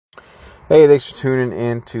Hey, thanks for tuning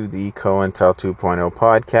in to the COINTEL 2.0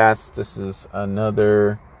 podcast. This is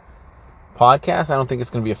another podcast. I don't think it's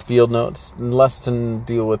going to be a field note. It's less to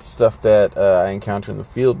deal with stuff that I encounter in the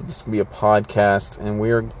field, but this is going to be a podcast.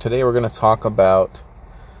 And today we're going to talk about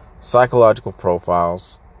psychological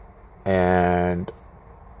profiles and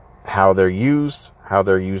how they're used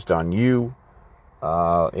on you,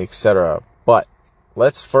 etc. But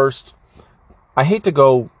let's first, I hate to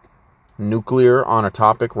go nuclear on a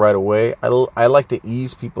topic right away. I like to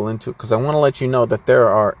ease people into it because I want to let you know that there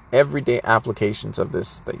are everyday applications of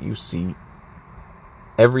this that you see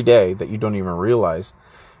every day that you don't even realize.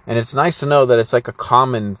 And it's nice to know that it's like a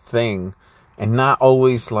common thing and not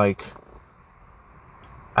always like,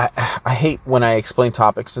 I hate when I explain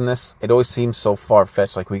topics in this. It always seems so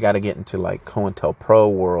far-fetched, like we got to get into like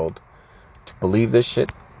COINTELPRO world to believe this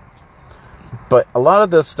shit. But a lot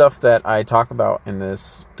of the stuff that I talk about in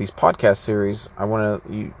these podcast series, I want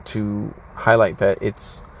you to highlight that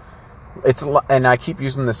it's, and I keep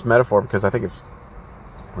using this metaphor because I think it's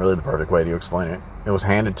really the perfect way to explain it. It was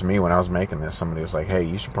handed to me when I was making this. Somebody was like, "Hey,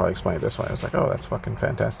 you should probably explain it this way." I was like, "Oh, that's fucking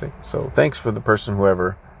fantastic." So thanks for the person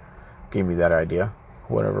whoever gave me that idea,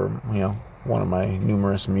 whatever, one of my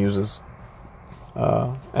numerous muses.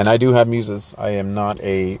 And I do have muses. I am not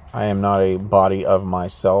a body of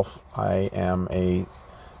myself. I am a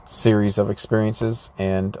series of experiences,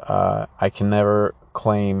 and I can never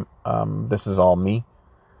claim this is all me.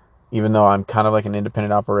 Even though I'm kind of like an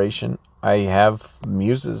independent operation, I have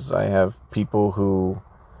muses. I have people who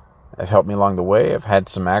have helped me along the way. I've had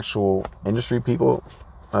some actual industry people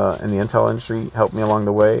in the intel industry help me along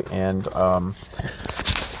the way, and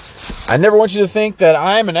I never want you to think that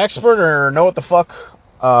I'm an expert or know what the fuck,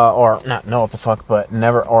 or not know what the fuck, but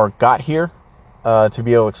never or got here to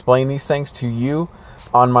be able to explain these things to you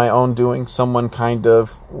on my own doing. Someone kind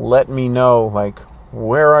of let me know like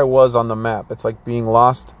where I was on the map. It's like being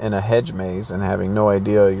lost in a hedge maze and having no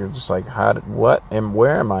idea. You're just like,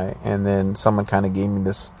 where am I? And then someone kind of gave me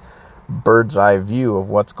this bird's eye view of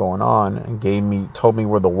what's going on and told me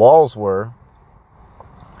where the walls were.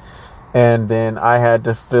 And then I had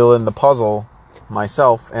to fill in the puzzle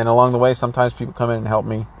myself. And along the way, sometimes people come in and help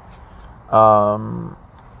me.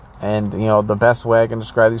 And, the best way I can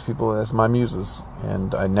describe these people is my muses.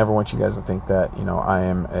 And I never want you guys to think that, I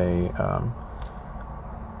am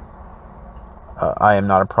I am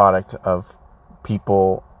not a product of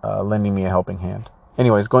people lending me a helping hand.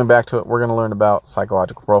 Anyways, going back to it, we're going to learn about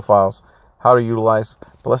psychological profiles, how to utilize.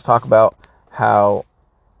 But let's talk about how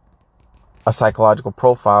a psychological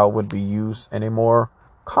profile would be used in a more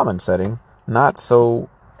common setting, not so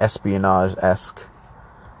espionage-esque.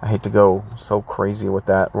 I hate to go so crazy with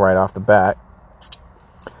that right off the bat.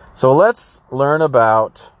 So let's learn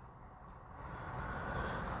about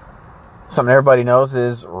something everybody knows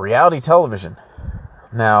is reality television.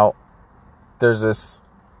 Now, there's this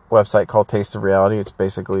website called Taste of Reality. It's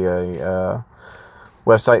basically a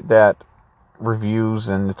website that reviews,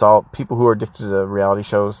 and it's all people who are addicted to reality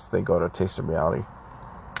shows. They go to Taste of Reality,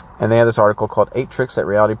 and they have this article called 8 Tricks that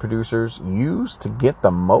Reality Producers Use to Get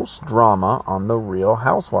the Most Drama on the Real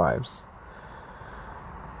Housewives.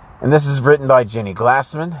 And this is written by Jenny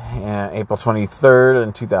Glassman, April 23rd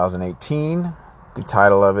in 2018. The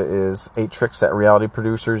title of it is 8 Tricks that Reality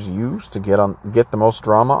Producers Use to Get the Most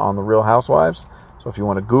Drama on the Real Housewives. So if you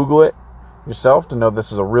want to Google it yourself to know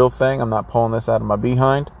this is a real thing, I'm not pulling this out of my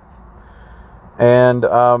behind. And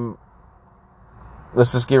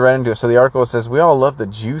let's just get right into it. So the article says, we all love the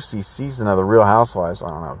juicy season of The Real Housewives. I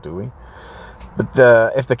don't know, do we?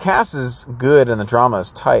 But if the cast is good and the drama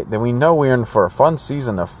is tight, then we know we're in for a fun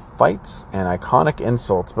season of fights and iconic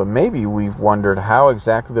insults. But maybe we've wondered how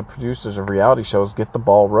exactly the producers of reality shows get the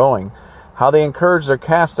ball rolling, how they encourage their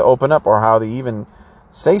cast to open up, or how they even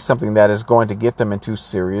say something that is going to get them into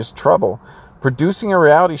serious trouble. Producing a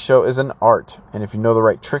reality show is an art, and if you know the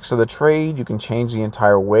right tricks of the trade, you can change the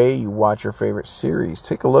entire way you watch your favorite series.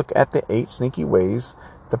 Take a look at the 8 sneaky ways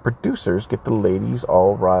the producers get the ladies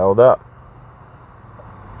all riled up.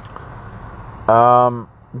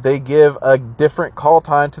 They give a different call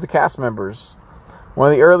time to the cast members.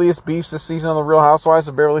 One of the earliest beefs this season on The Real Housewives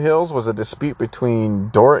of Beverly Hills was a dispute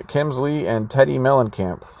between Dorit Kemsley and Teddi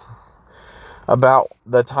Mellencamp about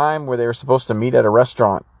the time where they were supposed to meet at a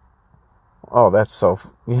restaurant. Oh, that's so...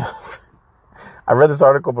 Yeah. I read this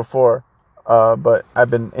article before, but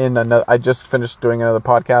I just finished doing another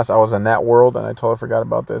podcast. I was in that world, and I totally forgot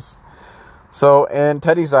about this. So, in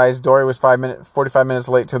Teddy's eyes, Dory was 45 minutes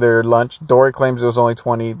late to their lunch. Dory claims it was only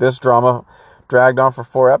 20. This drama dragged on for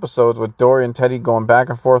 4 episodes, with Dory and Teddy going back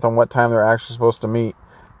and forth on what time they're actually supposed to meet.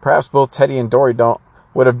 Perhaps both Teddy and Dory don't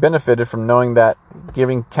would have benefited from knowing that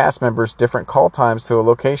giving cast members different call times to a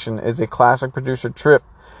location is a classic producer trick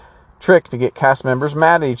to get cast members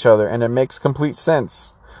mad at each other, and it makes complete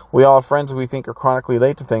sense. We all have friends who we think are chronically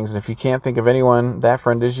late to things, and if you can't think of anyone, that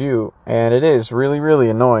friend is you. And it is really, really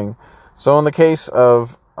annoying. So in the case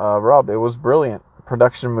of Rob, it was brilliant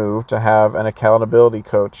production move to have an accountability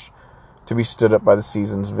coach to be stood up by the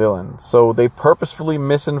season's villain. So they purposefully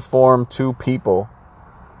misinformed two people.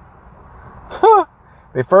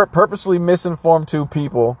 They purposefully misinformed two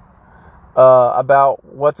people about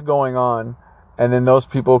what's going on, and then those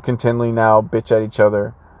people continually now bitch at each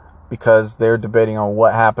other because they're debating on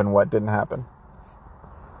what happened, what didn't happen.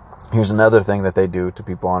 Here's another thing that they do to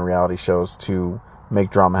people on reality shows to make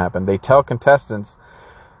drama happen. They tell contestants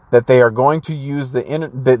that they are going to use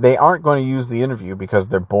that they aren't going to use the interview because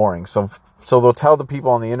they're boring. So they'll tell the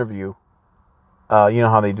people on the interview, you know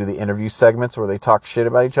how they do the interview segments where they talk shit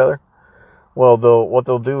about each other? Well, what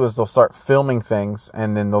they'll do is they'll start filming things,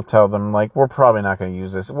 and then they'll tell them, like, we're probably not going to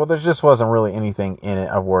use this. Well, there just wasn't really anything in it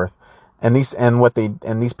of worth. And these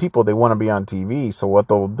people, they want to be on TV. So what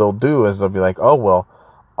they'll do is they'll be like, oh, well,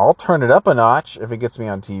 I'll turn it up a notch if it gets me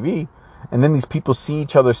on TV. And then these people see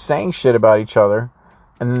each other saying shit about each other,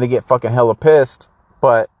 and then they get fucking hella pissed,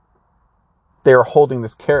 but they're holding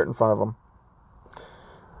this carrot in front of them.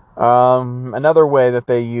 Another way that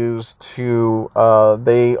they use to,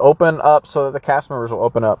 they open up so that the cast members will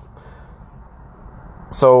open up.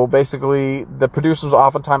 So basically, the producers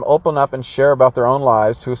oftentimes open up and share about their own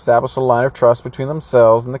lives to establish a line of trust between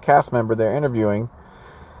themselves and the cast member they're interviewing.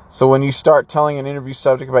 So when you start telling an interview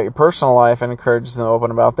subject about your personal life, it encourages them to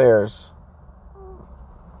open about theirs.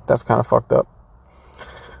 That's kind of fucked up.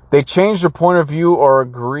 They change their point of view or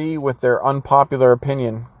agree with their unpopular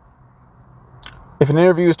opinion. If an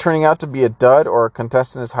interview is turning out to be a dud or a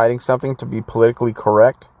contestant is hiding something to be politically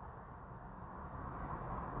correct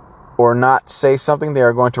or not say something they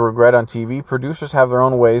are going to regret on TV, producers have their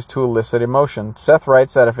own ways to elicit emotion. Seth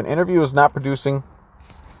writes that if an interview is not producing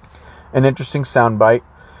an interesting soundbite,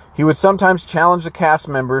 he would sometimes challenge the cast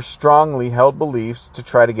members' strongly held beliefs to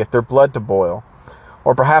try to get their blood to boil.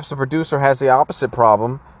 Or perhaps the producer has the opposite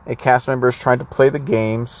problem. A cast member is trying to play the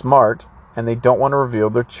game smart, and they don't want to reveal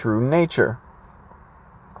their true nature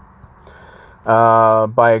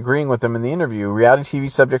by agreeing with them in the interview. Reality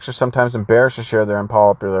TV subjects are sometimes embarrassed to share their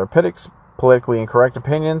unpopular opinions, politically incorrect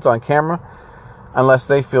opinions on camera, unless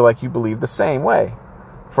they feel like you believe the same way.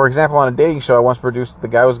 For example, on a dating show I once produced, the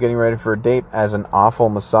guy was getting ready for a date as an awful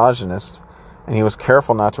misogynist, and he was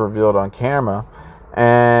careful not to reveal it on camera,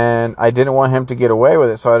 and I didn't want him to get away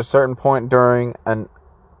with it. So at a certain point during an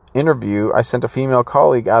interview, I sent a female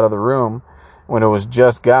colleague out of the room when it was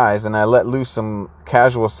just guys, and I let loose some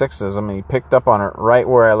casual sexism, and he picked up on it right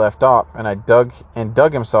where I left off, and I dug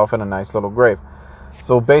himself in a nice little grave.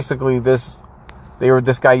 So basically, this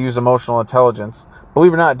guy used emotional intelligence.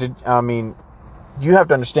 Believe it or not, you have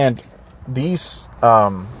to understand, these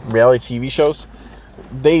reality TV shows,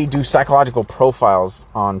 they do psychological profiles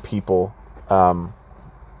on people.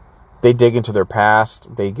 They dig into their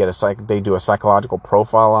past. They do a psychological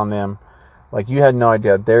profile on them. Like, you had no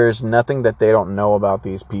idea. There is nothing that they don't know about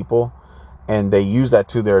these people, and they use that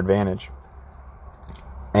to their advantage.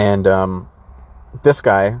 And this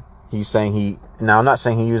guy, now I'm not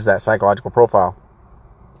saying he used that psychological profile,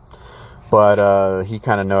 but he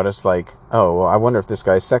kind of noticed, like, oh, well, I wonder if this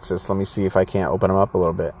guy's sexist. Let me see if I can't open him up a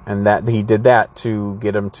little bit. And that he did that to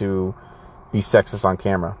get him to be sexist on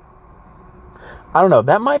camera. I don't know.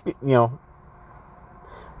 That might be,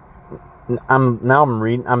 I'm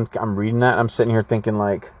reading that, and I'm sitting here thinking,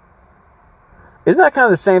 like, isn't that kind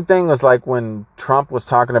of the same thing as like when Trump was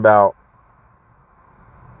talking about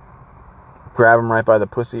grab him right by the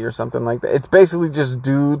pussy or something like that? It's basically just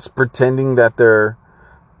dudes pretending that they're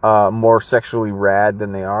more sexually rad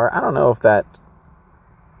than they are. I don't know if that,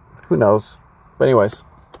 who knows? But anyways,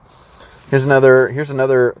 here's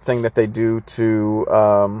another thing that they do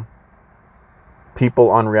to people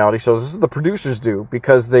on reality shows. This is what the producers do,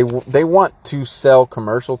 because they want to sell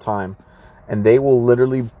commercial time, and they will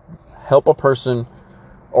literally help a person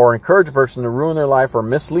or encourage a person to ruin their life or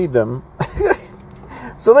mislead them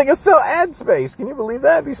so they can sell ad space. Can you believe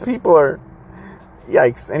that? These people are,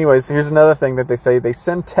 yikes. Anyways, here's another thing that they say. They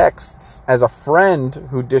send texts as a friend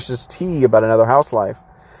who dishes tea about another housewife.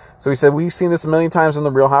 So he said, we've seen this a million times in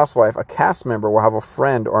The Real Housewife. A cast member will have a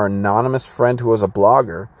friend or anonymous friend who is a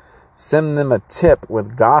blogger send them a tip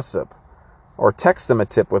with gossip, or text them a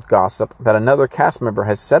tip with gossip that another cast member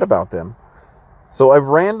has said about them. So a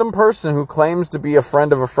random person who claims to be a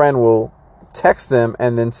friend of a friend will text them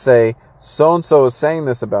and then say, so-and-so is saying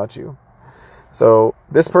this about you. So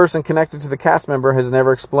this person connected to the cast member has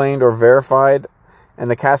never explained or verified, and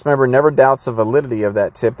the cast member never doubts the validity of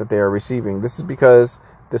that tip that they are receiving. This is because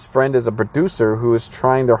this friend is a producer who is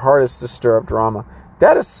trying their hardest to stir up drama.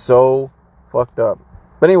 That is so fucked up.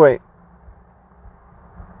 But anyway,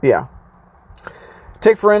 yeah.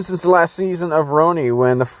 Take, for instance, the last season of Roni,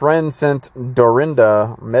 when the friend sent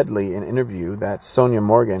Dorinda Medley an interview that Sonia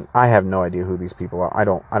Morgan. I have no idea who these people are. I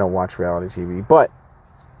don't watch reality TV, but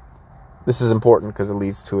this is important because it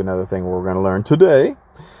leads to another thing we're going to learn today.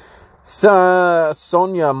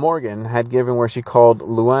 Sonia Morgan had given where she called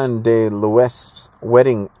Luann de Lesseps'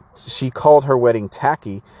 wedding. She called her wedding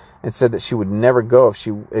tacky and said that she would never go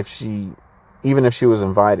if she was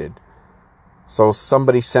invited. So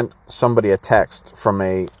somebody sent somebody a text from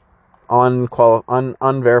a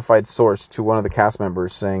unverified source to one of the cast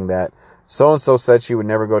members saying that so-and-so said she would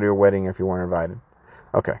never go to your wedding if you weren't invited.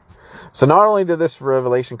 Okay. So not only did this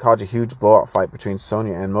revelation cause a huge blowout fight between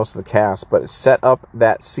Sonia and most of the cast, but it set up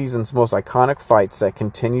that season's most iconic fights that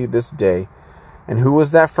continue this day. And who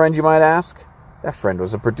was that friend, you might ask? That friend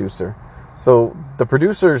was a producer. So the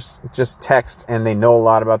producers just text and they know a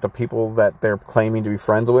lot about the people that they're claiming to be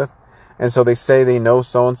friends with. And so they say they know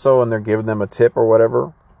so-and-so and they're giving them a tip or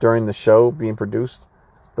whatever during the show being produced.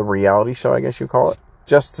 The reality show, I guess you call it.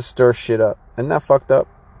 Just to stir shit up. Isn't that fucked up?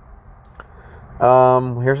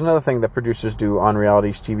 Here's another thing that producers do on reality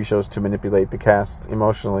TV shows to manipulate the cast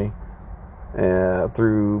emotionally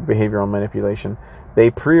through behavioral manipulation.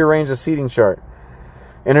 They prearrange a seating chart.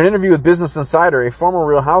 In an interview with Business Insider, a former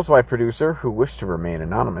Real Housewife producer who wished to remain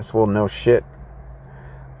anonymous, well, no shit,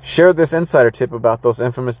 shared this insider tip about those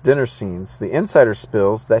infamous dinner scenes. The insider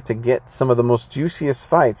spills that to get some of the most juiciest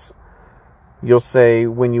fights, you'll say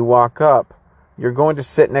when you walk up, you're going to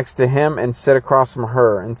sit next to him and sit across from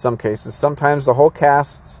her in some cases. Sometimes the whole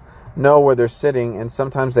casts know where they're sitting, and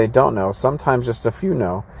sometimes they don't know. Sometimes just a few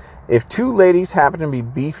know. If two ladies happen to be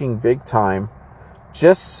beefing big time,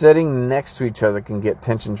 just sitting next to each other can get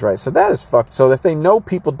tensions right. So that is fucked. So if they know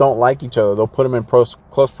people don't like each other, they'll put them in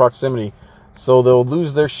close proximity. So they'll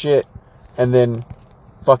lose their shit and then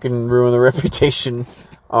fucking ruin their reputation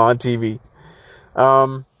on TV.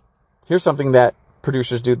 Here's something that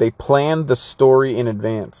producers do. They plan the story in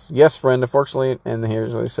advance. Yes, friend, unfortunately, and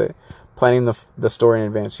here's what they say. Planning the story in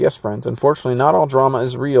advance. Yes, friends, unfortunately, not all drama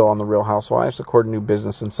is real on The Real Housewives, according to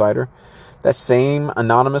Business Insider. That same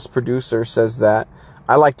anonymous producer says that,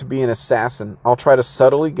 I like to be an assassin. I'll try to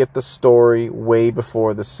subtly get the story way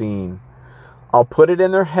before the scene. I'll put it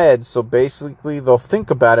in their heads, so basically they'll think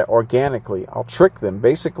about it organically. I'll trick them.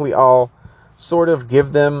 Basically, I'll sort of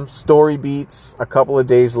give them story beats a couple of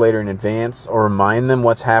days later in advance, or remind them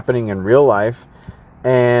what's happening in real life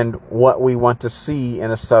and what we want to see in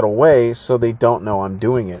a subtle way so they don't know I'm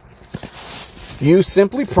doing it. You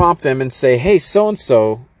simply prompt them and say, hey,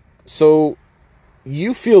 so-and-so, so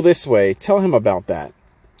you feel this way. Tell him about that.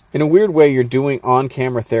 In a weird way, you're doing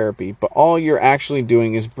on-camera therapy, but all you're actually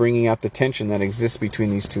doing is bringing out the tension that exists between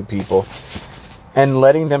these two people and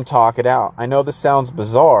letting them talk it out. I know this sounds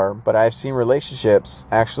bizarre, but I've seen relationships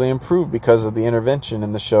actually improve because of the intervention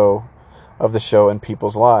in the show in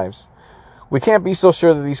people's lives. We can't be so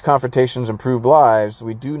sure that these confrontations improve lives.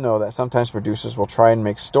 We do know that sometimes producers will try and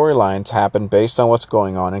make storylines happen based on what's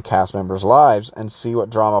going on in cast members' lives and see what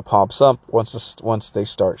drama pops up once they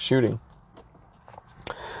start shooting.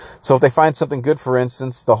 So if they find something good, for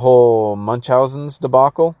instance, the whole Munchausen's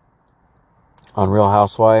debacle on Real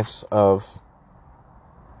Housewives of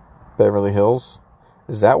Beverly Hills.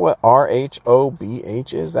 Is that what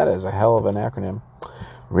RHOBH is? That is a hell of an acronym.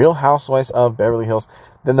 Real Housewives of Beverly Hills.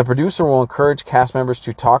 Then the producer will encourage cast members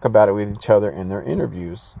to talk about it with each other in their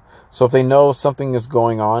interviews. So if they know something is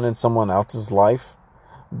going on in someone else's life,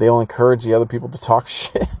 they'll encourage the other people to talk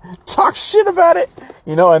shit about it.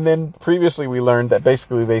 And then previously we learned that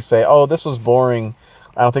basically they say, oh, this was boring.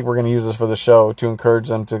 I don't think we're going to use this for the show, to encourage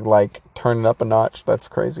them to turn it up a notch. That's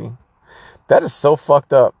crazy. That is so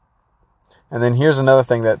fucked up. And then here's another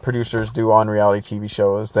thing that producers do on reality TV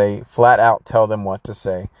shows. They flat out tell them what to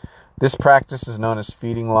say. This practice is known as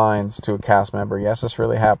feeding lines to a cast member. Yes, this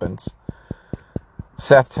really happens.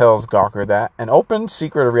 Seth tells Gawker that an open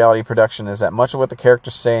secret of reality production is that much of what the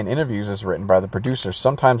characters say in interviews is written by the producers,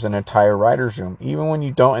 sometimes an entire writer's room. Even when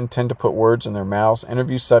you don't intend to put words in their mouths,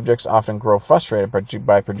 interview subjects often grow frustrated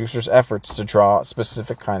by producers' efforts to draw a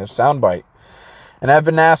specific kind of soundbite. And I've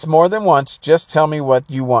been asked more than once, just tell me what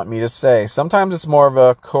you want me to say. Sometimes it's more of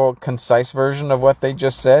a concise version of what they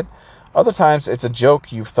just said. Other times it's a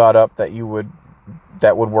joke you've thought up that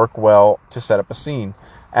would work well to set up a scene.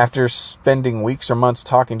 After spending weeks or months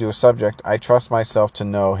talking to a subject, I trust myself to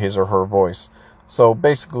know his or her voice. So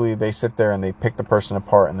basically, they sit there and they pick the person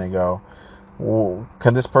apart and they go, well,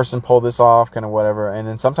 can this person pull this off? Kind of whatever. And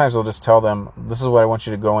then sometimes they'll just tell them, this is what I want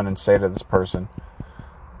you to go in and say to this person,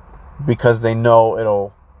 because they know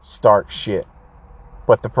it'll start shit.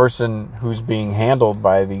 But the person who's being handled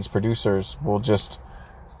by these producers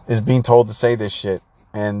is being told to say this shit.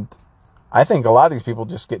 And I think a lot of these people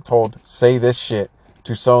just get told, say this shit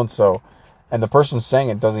to so-and-so. And the person saying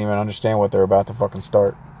it doesn't even understand what they're about to fucking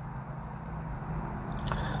start.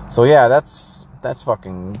 So yeah, that's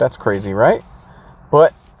crazy, right?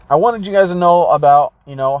 But I wanted you guys to know about,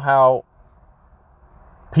 how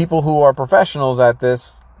people who are professionals at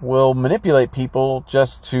this will manipulate people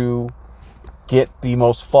just to get the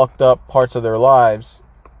most fucked up parts of their lives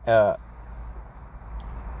on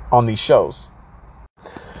these shows.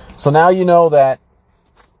 So now you know that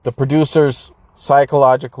the producers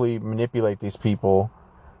psychologically manipulate these people.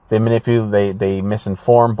 They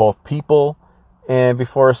misinform both people, and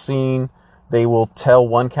before a scene, they will tell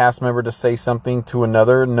one cast member to say something to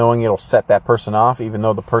another, knowing it'll set that person off, even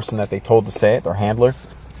though the person that they told to say it, their handler,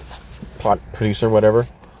 producer, whatever,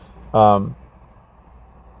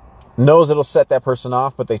 knows it'll set that person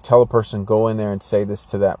off, but they tell the person, go in there and say this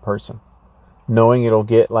to that person, knowing it'll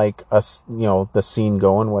get like the scene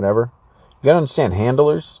going, whatever. You gotta understand,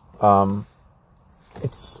 handlers,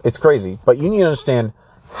 it's crazy, but you need to understand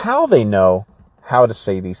how they know how to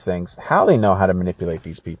say these things, how they know how to manipulate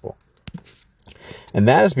these people. And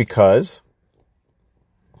that is because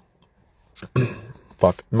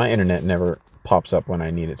fuck, my internet never pops up when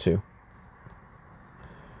I need it to.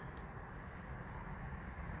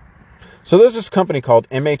 So there's this company called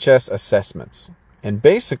MHS Assessments, and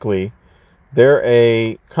basically they're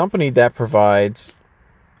a company that provides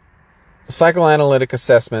psychoanalytic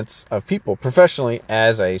assessments of people professionally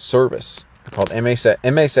as a service, called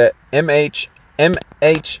MHS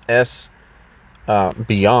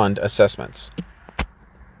Beyond Assessments.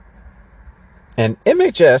 And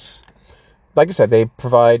MHS, like I said, they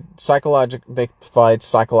provide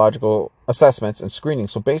psychological assessments and screening.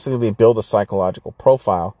 So basically, they build a psychological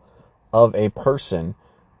profile of a person,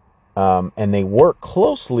 and they work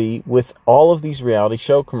closely with all of these reality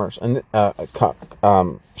show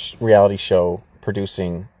reality show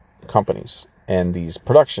producing companies and these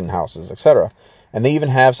production houses, etc. And they even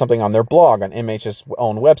have something on their blog on MHS'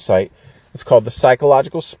 own website. It's called the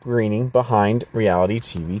Psychological Screening Behind Reality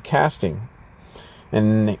TV Casting.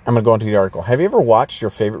 And I'm going to go into the article. Have you ever watched your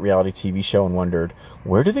favorite reality TV show and wondered,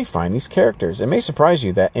 where do they find these characters? It may surprise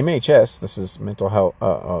you that MHS, this is mental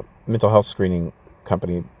health screening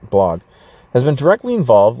company blog, has been directly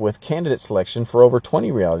involved with candidate selection for over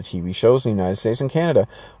 20 reality TV shows in the United States and Canada.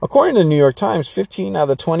 According to the New York Times, 15 out of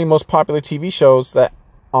the 20 most popular TV shows that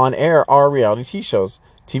on air are reality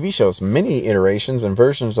TV shows. Many iterations and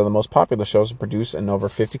versions of the most popular shows are produced in over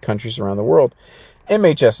 50 countries around the world.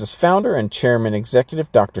 MHS's founder and chairman executive,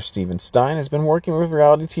 Dr. Steven Stein, has been working with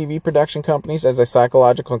reality TV production companies as a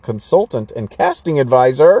psychological consultant and casting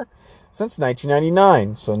advisor since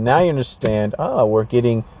 1999. So now you understand, we're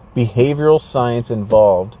getting behavioral science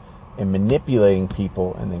involved in manipulating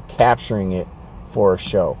people and then capturing it for a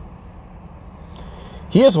show.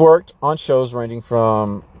 He has worked on shows ranging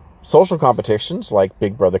from social competitions like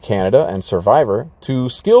Big Brother Canada and Survivor to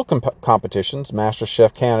skill competitions,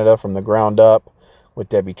 MasterChef Canada from the ground up with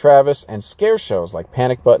Debbie Travis, and scare shows like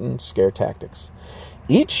Panic Button, Scare Tactics.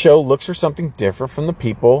 Each show looks for something different from the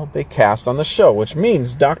people they cast on the show, which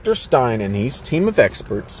means Dr. Stein and his team of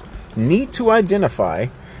experts need to identify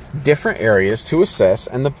different areas to assess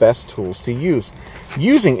and the best tools to use.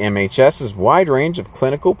 Using MHS's wide range of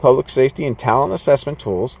clinical, public safety, and talent assessment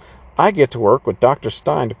tools, I get to work with Dr.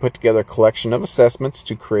 Stein to put together a collection of assessments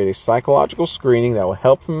to create a psychological screening that will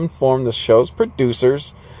help him inform the show's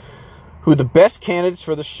producers who the best candidates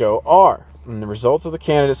for the show are. And the results of the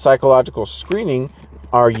candidate psychological screening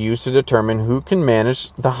are used to determine who can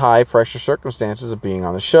manage the high-pressure circumstances of being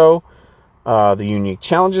on the show, the unique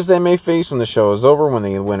challenges they may face when the show is over, when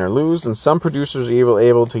they win or lose, and some producers are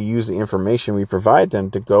able to use the information we provide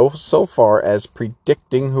them to go so far as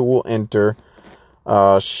predicting who will enter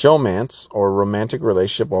showmance or romantic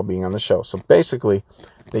relationship while being on the show. So basically,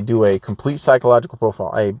 they do a complete psychological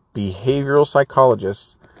profile. A behavioral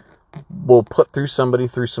psychologist will put somebody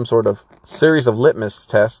through some sort of series of litmus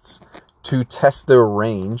tests to test their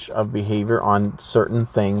range of behavior on certain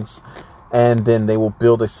things, and then they will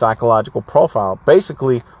build a psychological profile.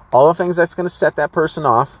 Basically, all the things that's going to set that person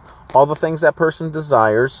off, all the things that person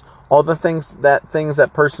desires, all the things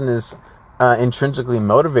that person is intrinsically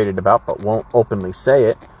motivated about but won't openly say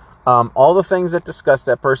it, all the things that disgust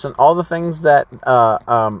that person, all the things that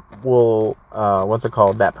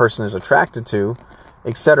that person is attracted to,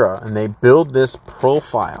 etc. And they build this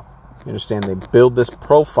profile. You understand? They build this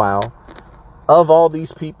profile of all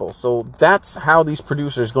these people. So that's how these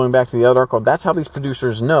producers, going back to the other article, that's how these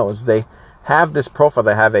producers know, is they have this profile.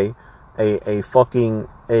 They have a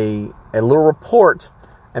little report,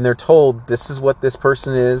 and they're told this is what this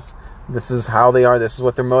person is, this is how they are, this is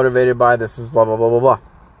what they're motivated by, this is blah blah blah blah blah.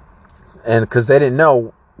 And because they didn't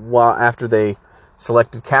know, after they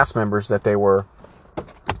selected cast members, that they were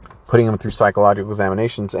putting them through psychological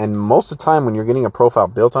examinations. And most of the time when you're getting a profile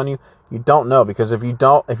built on you, you don't know, because if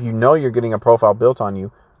you know you're getting a profile built on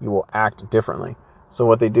you, you will act differently. So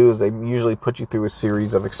what they do is they usually put you through a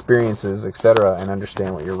series of experiences, etc., and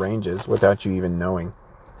understand what your range is without you even knowing.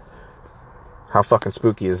 How fucking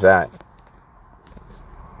spooky is that?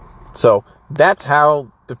 So that's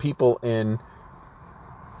how the people in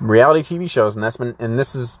reality TV shows, and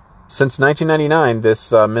this is since 1999.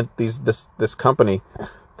 This company,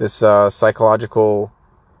 this psychological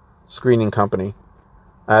screening company,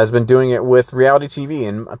 has been doing it with reality TV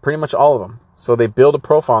and pretty much all of them. So they build a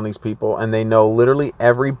profile on these people, and they know literally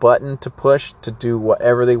every button to push to do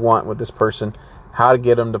whatever they want with this person, how to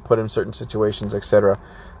get them to put in certain situations, etc.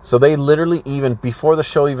 So they literally, even before the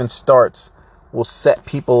show even starts, will set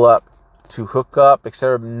people up to hook up,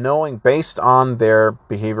 etc., knowing based on their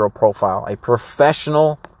behavioral profile, a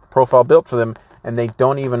professional profile built for them, and they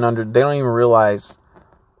don't even realize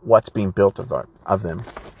what's being built of them.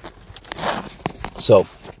 So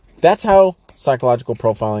that's how psychological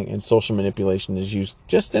profiling and social manipulation is used,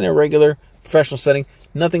 just in a regular professional setting.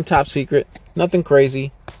 Nothing top secret, nothing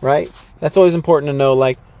crazy, right? That's always important to know.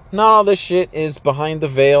 Like, not all this shit is behind the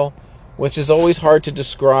veil, which is always hard to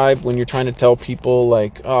describe when you're trying to tell people,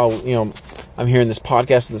 like, oh, I'm hearing this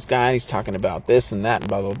podcast of this guy, and he's talking about this and that and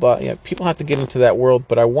blah, blah, blah. Yeah, people have to get into that world,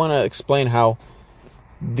 but I want to explain how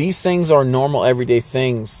these things are normal, everyday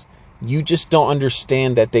things. You just don't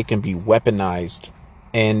understand that they can be weaponized,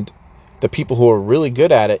 and the people who are really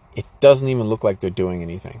good at it, it doesn't even look like they're doing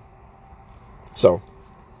anything. So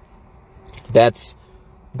that's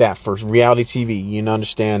that. For reality TV, you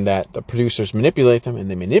understand that the producers manipulate them, and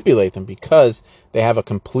they manipulate them because they have a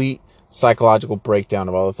complete psychological breakdown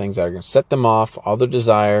of all the things that are going to set them off, all their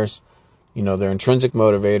desires, their intrinsic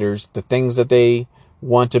motivators, the things that they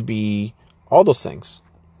want to be, all those things.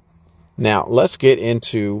 Now, let's get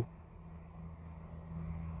into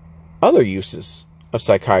other uses of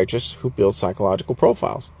psychiatrists who build psychological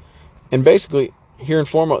profiles. And basically, here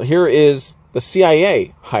is the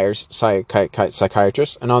CIA hires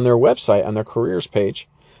psychiatrists, and on their website, on their careers page,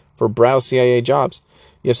 for browse CIA jobs,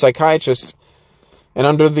 you have psychiatrists, and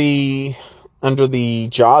under the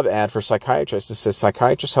job ad for psychiatrists, it says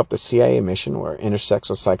psychiatrists help the CIA mission, where it intersects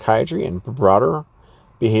with psychiatry and broader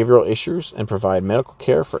behavioral issues, and provide medical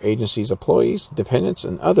care for agencies' employees, dependents,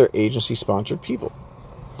 and other agency-sponsored people.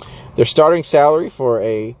 Their starting salary for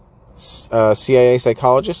a CIA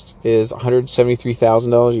psychologist is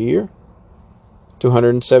 $173,000 a year to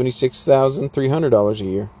 $176,300 a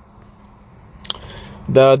year.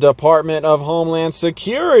 The Department of Homeland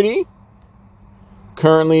Security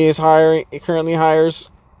currently hires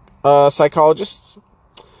psychologists,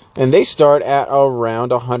 and they start at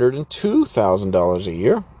around $102,000 a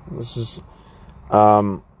year. This is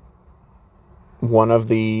one of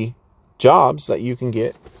the jobs that you can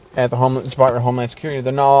get at the Department of Homeland Security.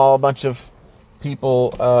 They're not all a bunch of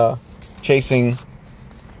people chasing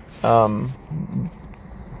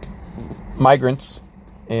migrants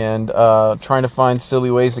and trying to find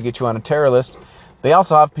silly ways to get you on a terror list. They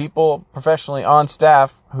also have people professionally on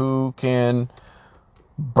staff who can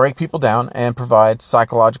break people down and provide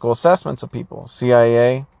psychological assessments of people.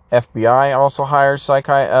 CIA, FBI also hires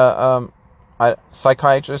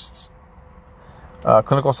psychiatrists,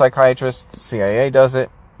 clinical psychiatrists. CIA does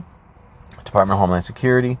it. Department of Homeland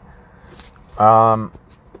Security,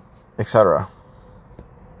 etc.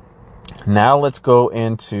 Now let's go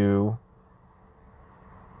into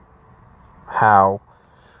how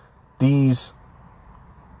these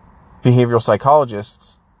behavioral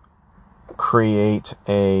psychologists create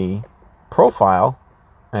a profile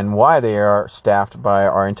and why they are staffed by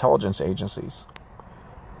our intelligence agencies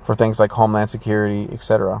for things like Homeland Security,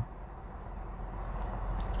 etc.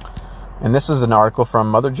 And this is an article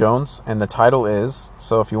from Mother Jones, and the title is,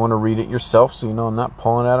 so if you want to read it yourself so you know I'm not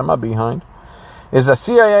pulling out of my behind, is the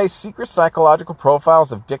CIA's secret psychological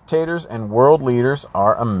profiles of dictators and world leaders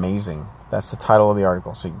are amazing. That's the title of the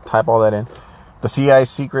article. So you can type all that in. The CIA's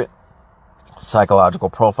secret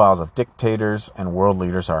psychological profiles of dictators and world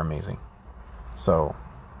leaders are amazing. So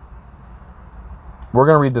we're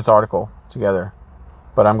going to read this article together,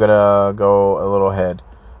 but I'm going to go a little ahead.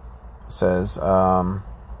 It says,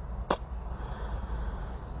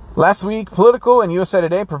 last week, Politico and USA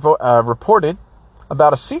Today reported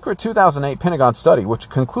about a secret 2008 Pentagon study which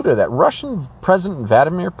concluded that Russian President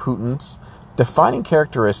Vladimir Putin's defining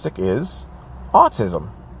characteristic is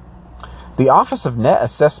autism. The Office of Net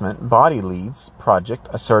Assessment Body Leads Project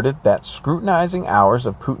asserted that scrutinizing hours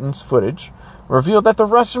of Putin's footage revealed that the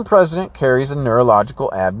Russian president carries a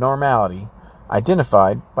neurological abnormality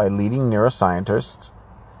identified by leading neuroscientists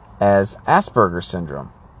as Asperger's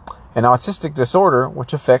syndrome, an autistic disorder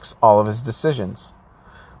which affects all of his decisions.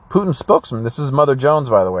 Putin's spokesman, this is Mother Jones,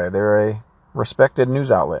 by the way, they're a respected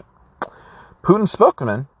news outlet. Putin's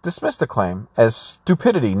spokesman dismissed the claim as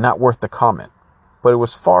stupidity not worth the comment, but it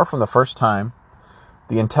was far from the first time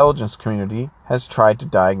the intelligence community has tried to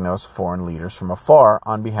diagnose foreign leaders from afar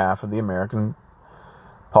on behalf of the American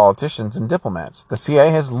politicians and diplomats. The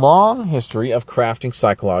CIA has long history of crafting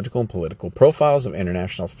psychological and political profiles of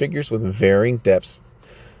international figures with varying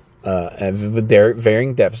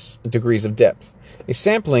degrees of depth. A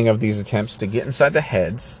sampling of these attempts to get inside the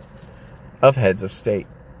heads of state.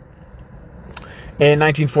 In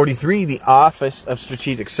 1943, the Office of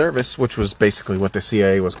Strategic Service, which was basically what the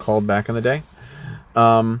CIA was called back in the day,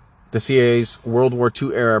 the CIA's World War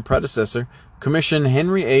II era predecessor, commissioned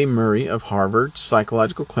Henry A. Murray of Harvard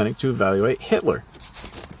Psychological Clinic to evaluate Hitler.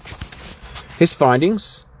 His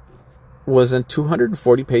findings was a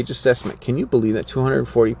 240-page assessment. Can you believe that?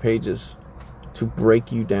 240 pages to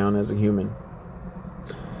break you down as a human.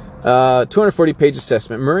 240-page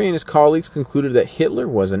assessment. Murray and his colleagues concluded that Hitler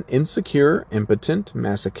was an insecure, impotent,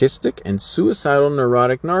 masochistic, and suicidal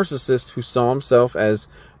neurotic narcissist who saw himself as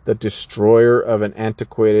the destroyer of an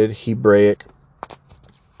antiquated Hebraic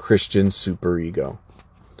Christian superego.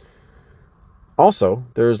 Also,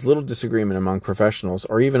 there is little disagreement among professionals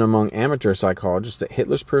or even among amateur psychologists that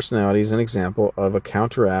Hitler's personality is an example of a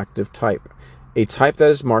counteractive type, a type that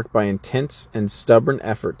is marked by intense and stubborn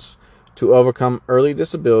efforts to overcome early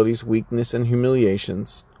disabilities, weakness, and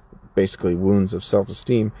humiliations, basically wounds of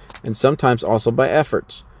self-esteem, and sometimes also by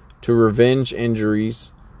efforts to revenge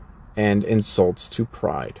injuries and insults to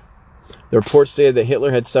pride. The report stated that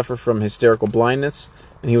Hitler had suffered from hysterical blindness,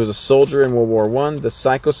 and he was a soldier in World War I. The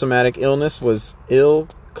psychosomatic illness was ill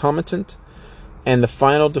comitant, and the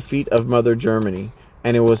final defeat of Mother Germany,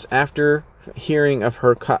 and it was after hearing of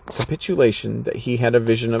her capitulation that he had a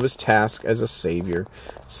vision of his task as a savior.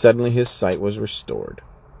 Suddenly his sight was restored.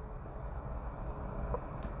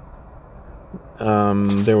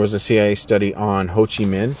 There was a CIA study on Ho Chi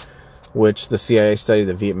Minh, which the CIA studied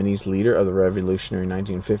the Vietnamese leader of the revolutionary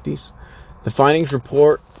 1950s. The findings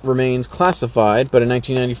report remains classified, but a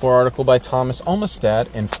 1994 article by Thomas Olmsted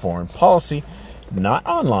in Foreign Policy, not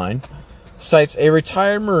online, cites a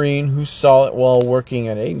retired Marine who saw it while working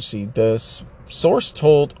at an agency. The source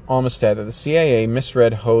told Olmsted that the CIA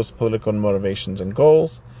misread Ho's political motivations and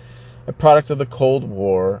goals, a product of the Cold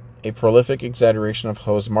War, a prolific exaggeration of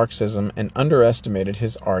Ho's Marxism, and underestimated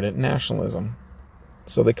his ardent nationalism.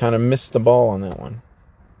 So they kind of missed the ball on that one.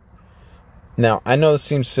 Now, I know this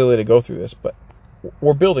seems silly to go through this, but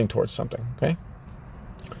we're building towards something, okay?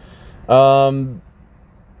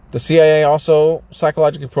 The CIA also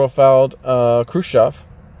psychologically profiled Khrushchev,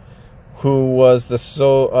 who was the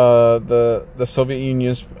Soviet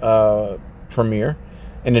Union's premier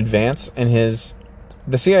in advance, and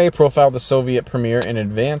the CIA profiled the Soviet premier in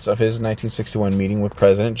advance of his 1961 meeting with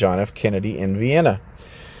President John F. Kennedy in Vienna.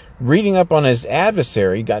 Reading up on his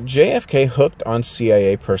adversary got JFK hooked on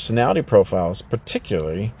CIA personality profiles,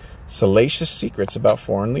 particularly salacious secrets about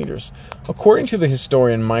foreign leaders. According to the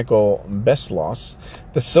historian Michael Beschloss,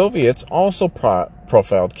 the Soviets also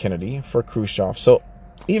profiled Kennedy for Khrushchev. So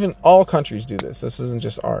even all countries do this. This isn't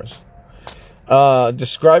just ours.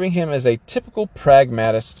 Describing him as a typical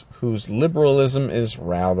pragmatist whose liberalism is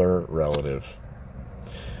rather relative.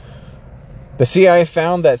 The CIA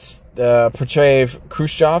found that portrayed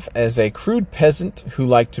Khrushchev as a crude peasant who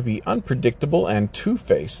liked to be unpredictable and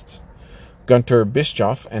two-faced. Gunter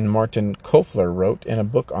Bischoff and Martin Kofler wrote in a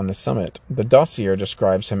book on the summit. The dossier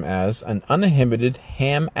describes him as an uninhibited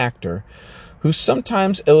ham actor who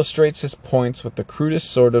sometimes illustrates his points with the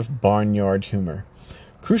crudest sort of barnyard humor.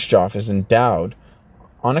 Khrushchev is endowed,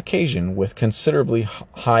 on occasion, with considerably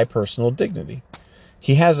high personal dignity.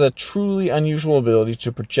 He has a truly unusual ability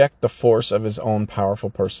to project the force of his own powerful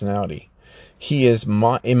personality. He is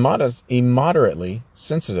immoderately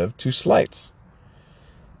sensitive to slights,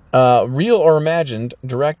 real or imagined,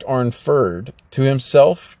 direct or inferred, to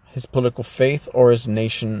himself, his political faith, or his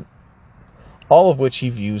nation, all of which he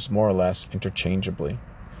views more or less interchangeably.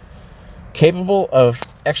 Capable of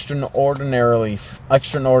extraordinary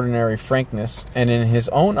frankness, and in his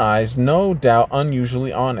own eyes no doubt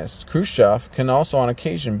unusually honest, Khrushchev can also on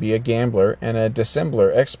occasion be a gambler and a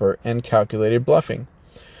dissembler expert in calculated bluffing.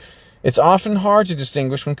 It's often hard to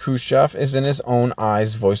distinguish when Khrushchev is in his own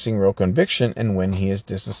eyes voicing real conviction and when he is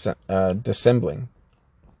dissembling.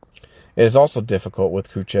 It is also difficult with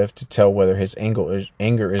Khrushchev to tell whether his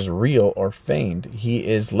anger is real or feigned. He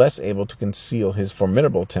is less able to conceal his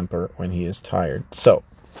formidable temper when he is tired. So,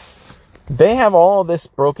 they have all of this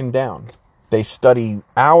broken down. They study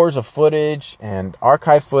hours of footage and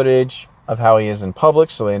archive footage of how he is in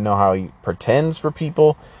public, so they know how he pretends for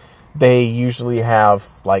people. They usually have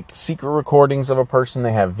like secret recordings of a person.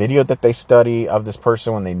 They have video that they study of this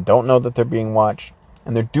person when they don't know that they're being watched.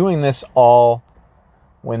 And they're doing this all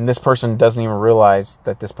when this person doesn't even realize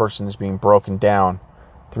that this person is being broken down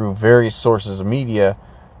through various sources of media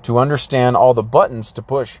to understand all the buttons to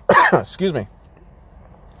push. Excuse me.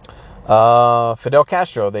 Fidel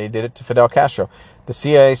Castro. They did it to Fidel Castro. The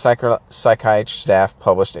CIA psychiatric staff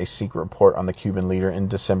published a secret report on the Cuban leader in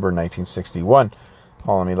December 1961.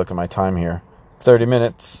 Oh, let me look at my time here. 30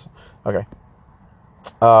 minutes. Okay.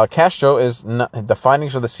 Castro is not, the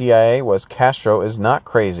findings of the CIA was Castro is not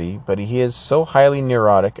crazy, but he is so highly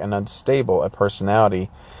neurotic and unstable a personality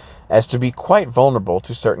as to be quite vulnerable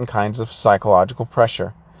to certain kinds of psychological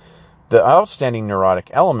pressure. The outstanding neurotic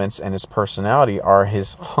elements in his personality are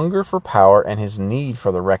his hunger for power and his need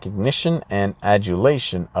for the recognition and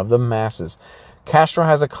adulation of the masses. Castro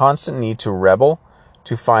has a constant need to rebel,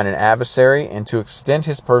 to find an adversary, and to extend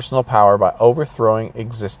his personal power by overthrowing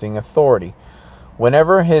existing authority.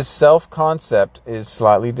 Whenever his self-concept is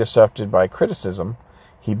slightly disrupted by criticism,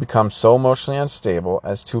 he becomes so emotionally unstable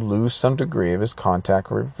as to lose some degree of his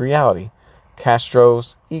contact with reality.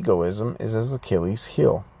 Castro's egoism is his Achilles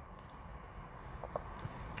heel.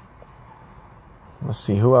 Let's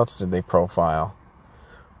see, who else did they profile?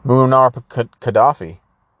 Muammar Gaddafi.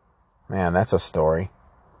 Man, that's a story.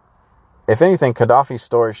 If anything, Gaddafi's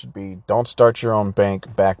story should be, don't start your own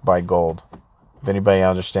bank backed by gold. If anybody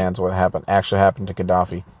understands what actually happened to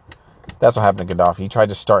Gaddafi. That's what happened to Gaddafi. He tried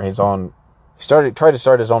to start his own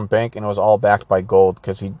bank, and it was all backed by gold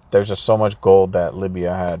because there's just so much gold that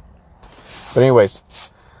Libya had. But anyways,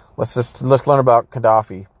 let's learn about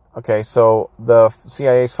Gaddafi. Okay, so the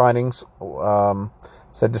CIA's findings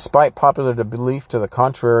said despite popular belief to the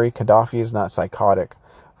contrary, Gaddafi is not psychotic.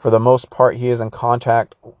 For the most part, he is in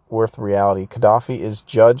contact with reality. Gaddafi is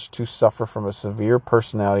judged to suffer from a severe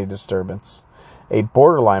personality disturbance, a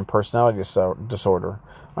borderline personality disorder.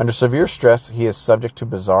 Under severe stress, he is subject to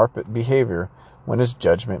bizarre behavior when his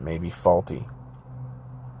judgment may be faulty.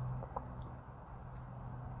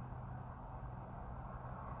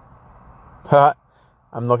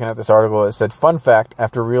 I'm looking at this article. It said, fun fact,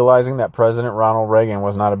 after realizing that President Ronald Reagan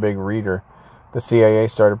was not a big reader, the CIA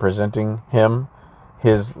started presenting him,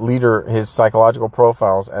 his psychological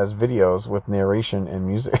profiles as videos with narration and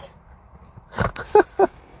music.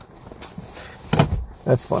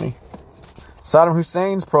 That's funny. Saddam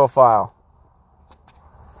Hussein's profile.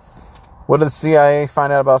 What did the CIA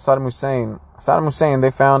find out about Saddam Hussein? Saddam Hussein,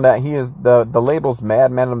 they found that he is the labels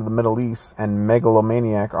madman of the Middle East and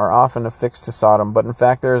megalomaniac are often affixed to Saddam, but in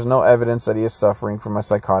fact there is no evidence that he is suffering from a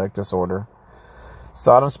psychotic disorder.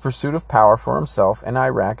 Saddam's pursuit of power for himself in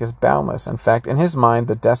Iraq is boundless. In fact, in his mind,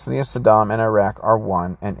 the destiny of Saddam and Iraq are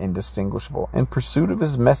one and indistinguishable. In pursuit of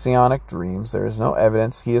his messianic dreams, there is no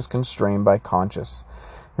evidence he is constrained by conscience.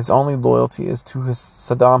 His only loyalty is to his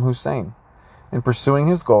Saddam Hussein. In pursuing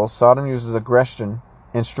his goals, Saddam uses aggression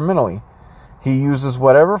instrumentally. He uses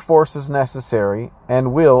whatever force is necessary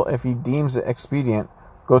and will, if he deems it expedient,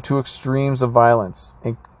 go to extremes of violence,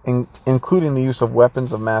 including the use of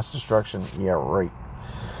weapons of mass destruction. Yeah, right.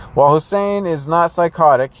 While Hussein is not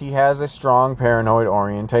psychotic, he has a strong paranoid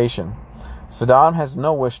orientation. Saddam has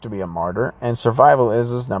no wish to be a martyr, and survival is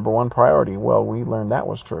his number one priority. Well, we learned that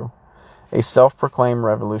was true. A self-proclaimed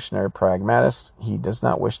revolutionary pragmatist, he does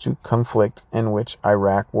not wish to conflict in which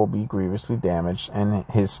Iraq will be grievously damaged and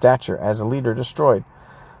his stature as a leader destroyed.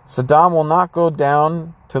 Saddam will not go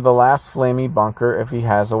down to the last flamey bunker if he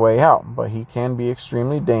has a way out, but he can be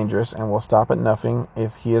extremely dangerous and will stop at nothing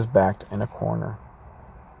if he is backed in a corner.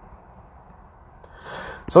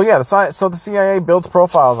 So yeah, the CIA builds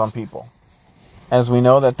profiles on people. As we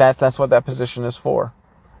know that's what that position is for.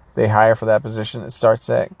 They hire for that position. It starts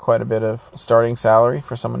at quite a bit of starting salary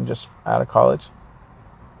for someone just out of college.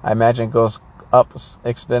 I imagine it goes up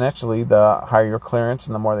exponentially the higher your clearance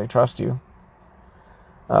and the more they trust you.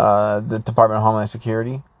 The Department of Homeland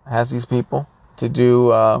Security has these people to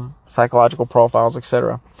do psychological profiles,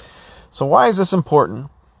 etc. So why is this important?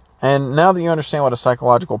 And now that you understand what a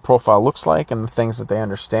psychological profile looks like and the things that they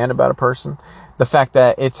understand about a person, the fact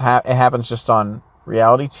that it happens just on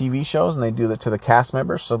reality TV shows, and they do that to the cast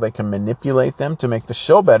members so they can manipulate them to make the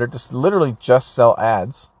show better, to literally just sell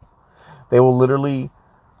ads. They will literally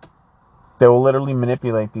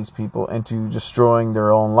manipulate these people into destroying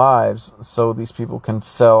their own lives so these people can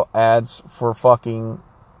sell ads for fucking,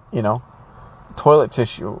 toilet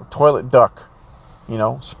tissue, toilet duck,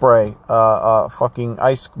 spray, fucking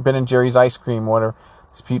Ben and Jerry's ice cream, whatever.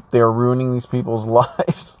 They're ruining these people's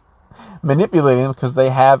lives, manipulating them because they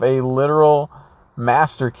have a literal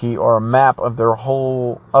master key or a map of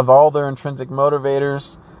all their intrinsic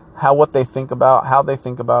motivators, what they think about, how they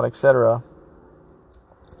think about, etc.,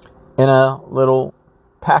 in a little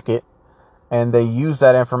packet, and they use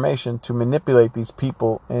that information to manipulate these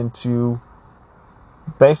people into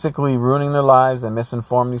basically ruining their lives and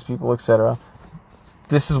misinform these people, etc.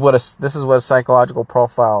 This is what a psychological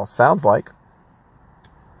profile sounds like.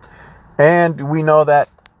 And we know that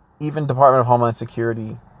even Department of Homeland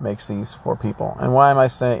Security makes these for people. And why am I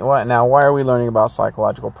saying what now? Why are we learning about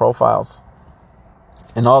psychological profiles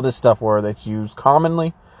and all this stuff where it's used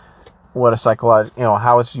commonly? What a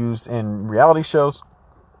how it's used in reality shows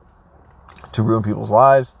to ruin people's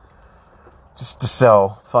lives, just to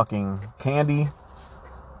sell fucking candy.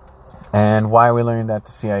 And why are we learning that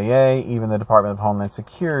the CIA, even the Department of Homeland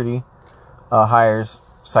Security, hires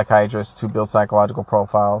psychiatrists to build psychological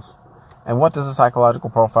profiles? And what does a psychological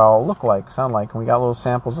profile look like, sound like? And we got little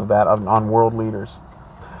samples of that on world leaders.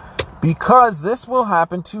 Because this will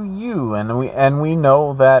happen to you. And we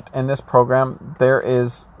know that in this program, there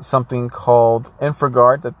is something called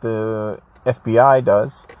InfraGard that the FBI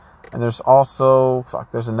does. And there's also,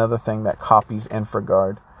 there's another thing that copies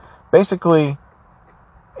InfraGard. Basically,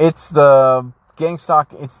 it's the gang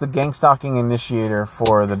stalking initiator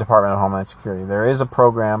for the Department of Homeland Security. There is a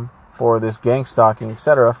program for this gang stalking,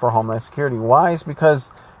 etc., for Homeland Security. Why? Is because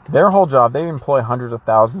their whole job, they employ hundreds of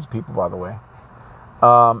thousands of people, by the way,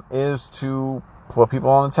 is to put people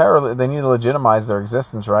on the terror. They need to legitimize their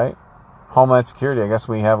existence, right? Homeland Security, I guess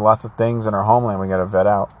we have lots of things in our homeland we got to vet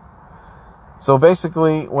out. So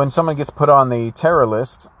basically, when someone gets put on the terror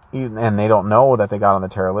list, and they don't know that they got on the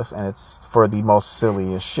terror list, and it's for the most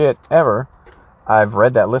silliest shit ever, I've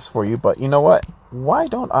read that list for you, but you know what? Why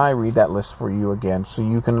don't I read that list for you again so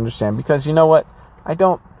you can understand? Because you know what? I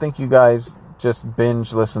don't think you guys just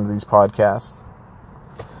binge listen to these podcasts.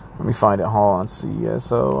 Let me find it. Hold on.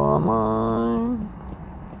 CSO Online.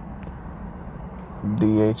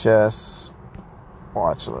 DHS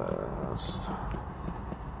watch list.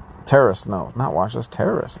 Terrorist. No, not watch list.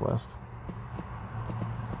 Terrorist list.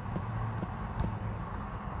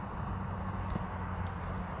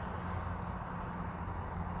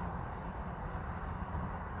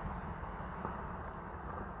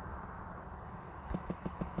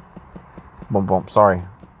 Boom, boom. Sorry.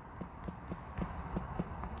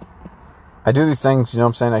 I do these things, you know what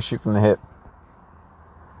I'm saying? I shoot from the hip.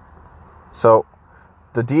 So,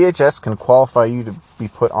 the DHS can qualify you to be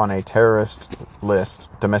put on a terrorist list,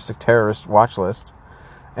 domestic terrorist watch list,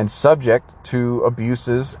 and subject to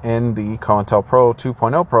abuses in the COINTELPRO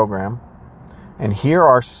 2.0 program. And here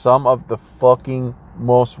are some of the fucking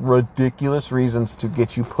most ridiculous reasons to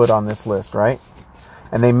get you put on this list, right?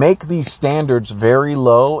 And they make these standards very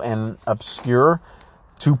low and obscure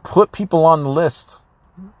to put people on the list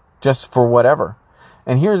just for whatever.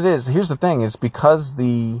 And here it is. Here's the thing, is because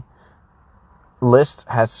the list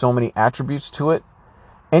has so many attributes to it,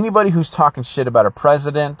 anybody who's talking shit about a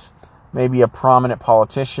president, maybe a prominent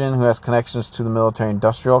politician who has connections to the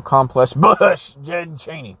military-industrial complex, Bush, Jed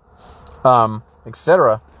Cheney,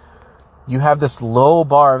 etc., you have this low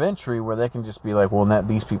bar of entry where they can just be like, well,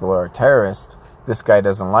 these people are terrorists. This guy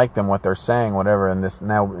doesn't like them, what they're saying, whatever, and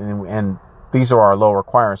these are our low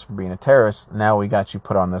requirements for being a terrorist. Now we got you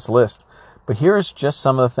put on this list. But here's just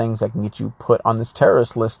some of the things that can get you put on this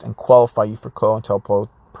terrorist list and qualify you for COINTELPRO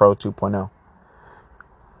 2.0.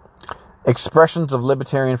 Expressions of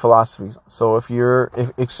libertarian philosophies. So if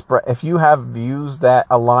you have views that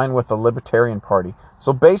align with the Libertarian Party.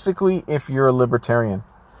 So basically, if you're a libertarian,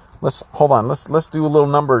 let's do a little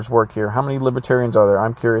numbers work here. How many libertarians are there?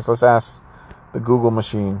 I'm curious. Let's ask the Google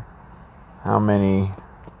machine. How many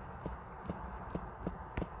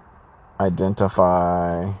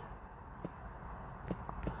identify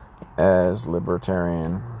as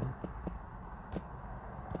libertarian?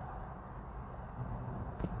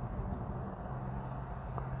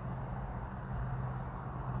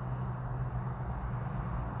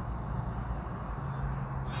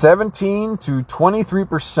 (17 to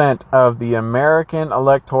 23% of the American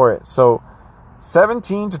electorate). So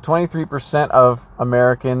 17 to 23% of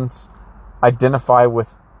Americans identify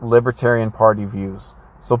with Libertarian Party views.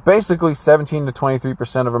 So basically 17 to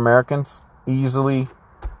 23% of Americans easily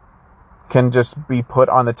can just be put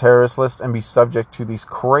on the terrorist list and be subject to these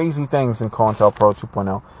crazy things in COINTELPRO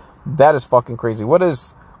 2.0. That is fucking crazy. What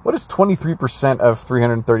is 23% of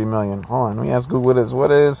 330 million? Hold on, let me ask Google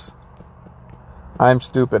what is. I'm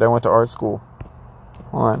stupid. I went to art school.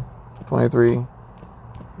 Hold on. 23%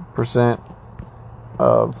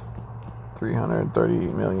 of 330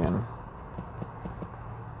 million.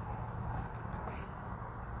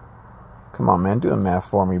 Come on, man. Do the math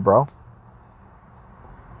for me, bro.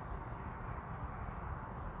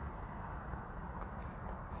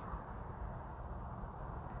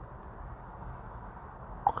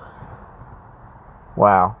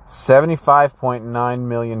 Wow. 75.9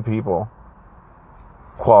 million people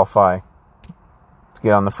qualify to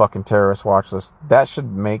get on the fucking terrorist watch list. That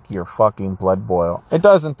should make your fucking blood boil. It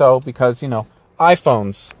doesn't, though, because,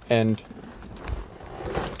 iPhones and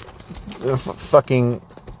fucking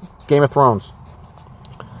Game of Thrones.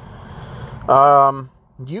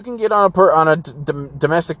 You can get on a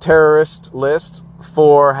domestic terrorist list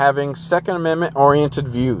for having Second Amendment oriented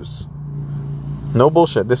views. No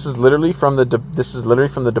bullshit. This is literally from the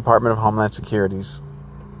Department of Homeland Security's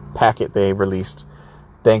packet they released,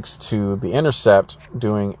 thanks to The Intercept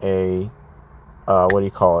doing a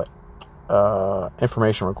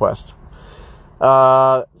information request.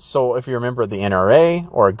 So if you're a member of the NRA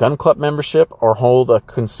or a gun club membership or hold a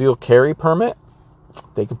concealed carry permit,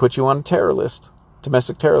 they can put you on a terror list,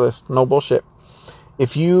 domestic terror list. No bullshit.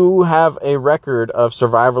 If you have a record of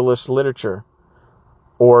survivalist literature,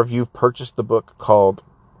 or if you've purchased the book called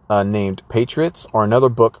named Patriots, or another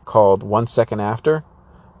book called 1 Second After,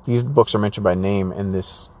 these books are mentioned by name in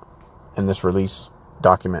this release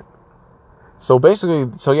document. So basically,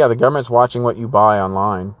 the government's watching what you buy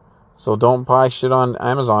online. So don't buy shit on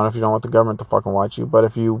Amazon if you don't want the government to fucking watch you. But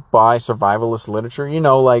if you buy survivalist literature,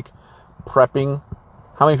 like prepping.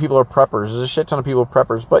 How many people are preppers? There's a shit ton of people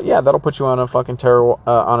preppers. But yeah, that'll put you on a fucking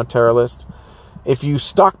terror list. If you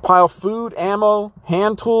stockpile food, ammo,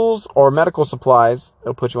 hand tools, or medical supplies,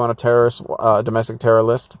 it'll put you on a domestic terror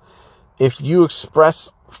list. If you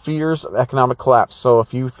express fears of economic collapse, so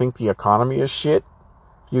if you think the economy is shit,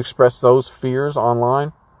 you express those fears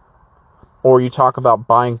online, or you talk about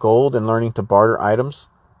buying gold and learning to barter items,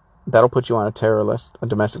 that'll put you on a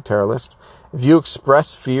domestic terror list. If you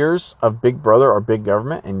express fears of Big Brother or Big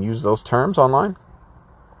Government and use those terms online,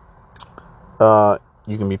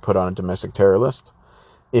 you can be put on a domestic terror list.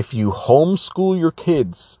 If you homeschool your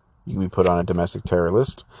kids, you can be put on a domestic terror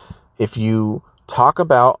list. If you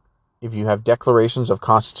have declarations of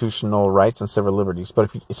constitutional rights and civil liberties, but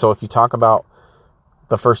if you talk about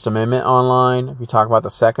the First Amendment online, if you talk about the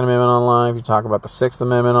Second Amendment online, if you talk about the Sixth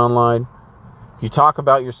Amendment online, if you talk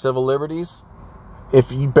about your civil liberties,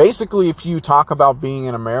 if you talk about being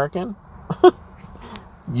an American,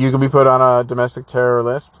 you can be put on a domestic terror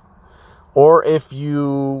list. Or if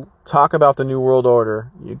you talk about the New World Order,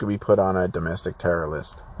 you could be put on a domestic terror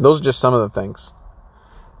list. Those are just some of the things.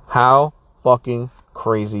 How fucking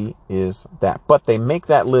crazy is that? But they make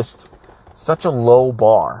that list such a low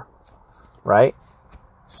bar, right?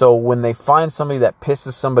 So when they find somebody that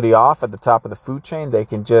pisses somebody off at the top of the food chain, they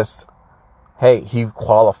can just, hey, he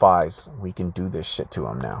qualifies. We can do this shit to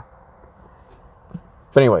him now.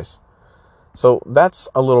 But anyways, so that's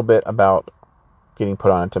a little bit about getting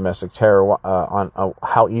put on a domestic terror,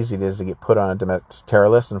 how easy it is to get put on a domestic terror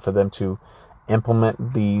list, and for them to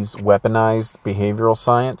implement these weaponized behavioral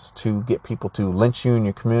science to get people to lynch you in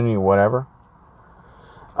your community or whatever.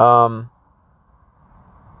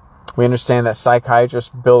 We understand that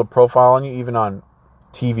psychiatrists build a profile on you, even on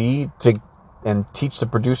TV, and teach the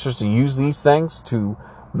producers to use these things to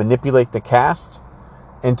manipulate the cast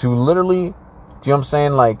and to literally, do you know what I'm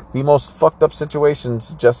saying, like the most fucked up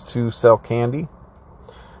situations just to sell candy.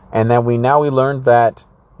 And then we learned that,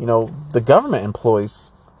 the government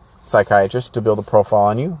employs psychiatrists to build a profile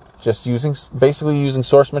on you, just using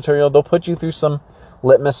source material. They'll put you through some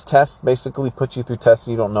litmus tests, basically put you through tests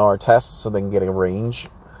you don't know are tests, so they can get a range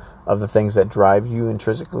of the things that drive you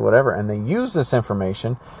intrinsically, whatever. And they use this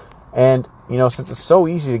information. And, since it's so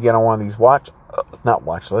easy to get on one of these not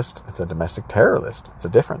watch lists, it's a domestic terror list. It's a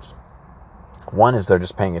difference. One is they're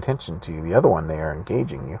just paying attention to you. The other one, they are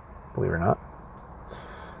engaging you, believe it or not.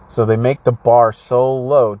 So they make the bar so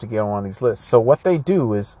low to get on one of these lists. So what they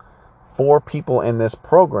do is, for people in this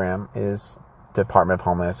program, is Department of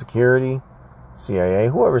Homeland Security, CIA,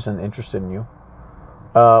 whoever's interested in you,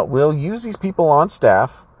 will use these people on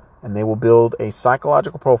staff, and they will build a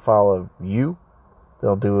psychological profile of you,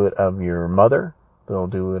 They'll do it of your mother. They'll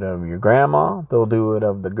do it of your grandma. They'll do it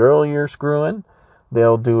of the girl you're screwing.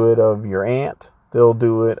 They'll do it of your aunt. They'll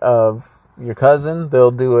do it of your cousin.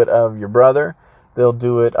 They'll do it of your brother. They'll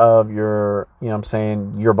do it of your,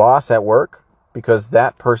 your boss at work, because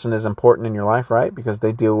that person is important in your life, right? Because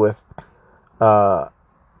they deal with,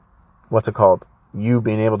 you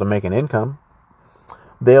being able to make an income.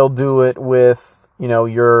 They'll do it with,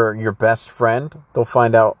 your best friend. They'll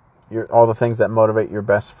find out all the things that motivate your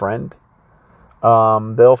best friend.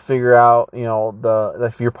 They'll figure out,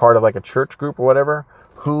 if you're part of like a church group or whatever,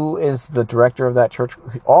 who is the director of that church.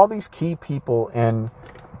 All these key people and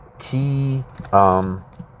key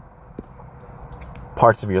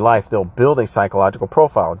parts of your life, they'll build a psychological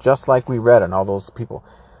profile, just like we read on all those people.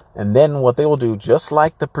 And then what they will do, just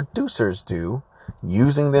like the producers do,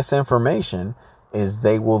 using this information, is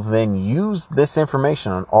they will then use this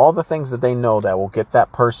information on all the things that they know that will get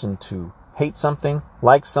that person to hate something,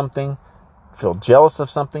 like something, feel jealous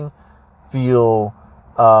of something, feel,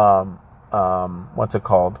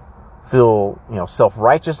 feel,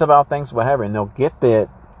 self-righteous about things, whatever. And they'll get that,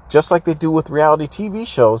 just like they do with reality TV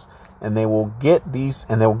shows, and they will get these,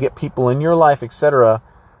 and they will get people in your life, etc.,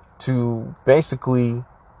 to basically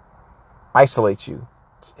isolate you.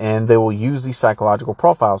 And they will use these psychological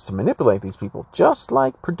profiles to manipulate these people, just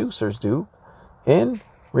like producers do in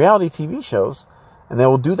reality TV shows. And they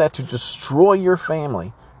will do that to destroy your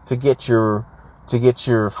family, to get your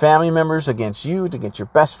family members against you, to get your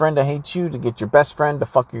best friend to hate you, to get your best friend to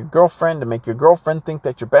fuck your girlfriend, to make your girlfriend think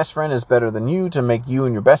that your best friend is better than you, to make you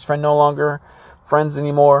and your best friend no longer friends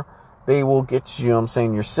anymore. They will get your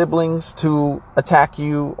siblings to attack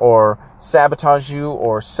you or sabotage you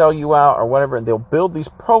or sell you out or whatever. And they'll build these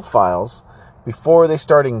profiles before they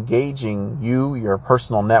start engaging you, your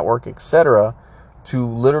personal network, etc., to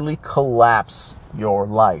literally collapse your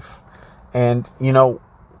life. And,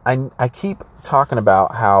 I keep talking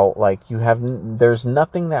about how, there's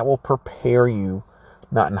nothing that will prepare you,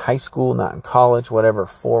 not in high school, not in college, whatever,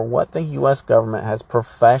 for what the U.S. government has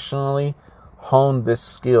professionally honed this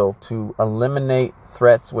skill to eliminate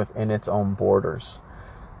threats within its own borders.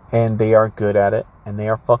 And they are good at it, and they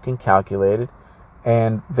are fucking calculated,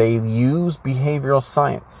 and they use behavioral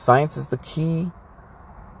science. Science is the key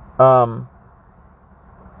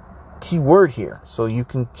word here. So you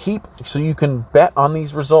can bet on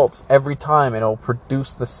these results every time, and it'll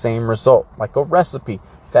produce the same result, like a recipe.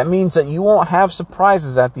 That means that you won't have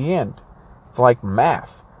surprises at the end. It's like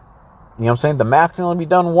math. The math can only be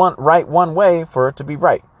done one way for it to be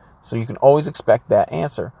right. So you can always expect that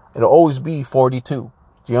answer. It'll always be 42. Do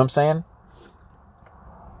you know what I'm saying?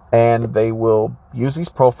 And they will use these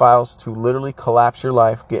profiles to literally collapse your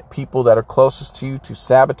life, get people that are closest to you to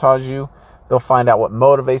sabotage you. They'll find out what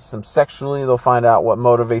motivates them sexually. They'll find out what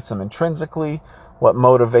motivates them intrinsically, what would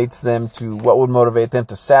motivate them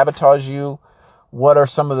to sabotage you. What are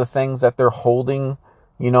some of the things that they're holding,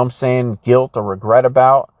 guilt or regret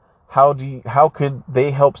about? How could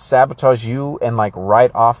they help sabotage you and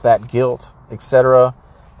write off that guilt, etc.?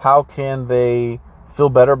 How can they feel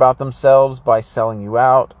better about themselves by selling you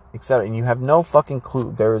out, etc.? And you have no fucking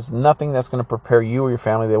clue. There is nothing that's going to prepare you or your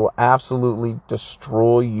family. They will absolutely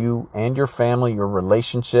destroy you and your family, your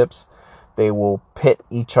relationships. They will pit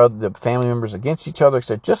each other, the family members, against each other,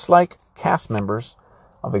 etc. Just like cast members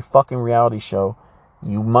of a fucking reality show.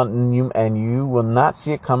 You will not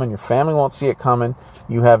see it coming. Your family won't see it coming.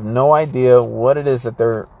 You have no idea what it is that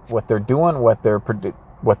they're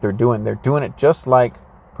doing. They're doing it just like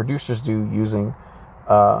producers do, using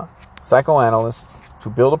psychoanalysts to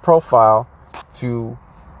build a profile to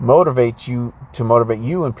motivate you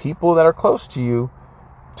and people that are close to you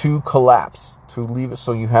to collapse, to leave it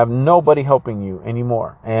so you have nobody helping you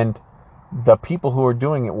anymore. And the people who are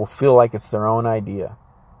doing it will feel like it's their own idea,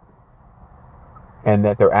 and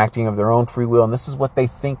that they're acting of their own free will, and this is what they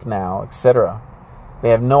think now, etc. They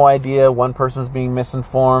have no idea. One person's being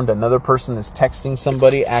misinformed, another person is texting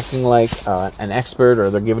somebody acting like an expert, or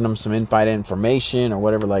they're giving them some inside information or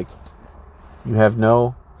whatever. You have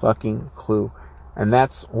no fucking clue. And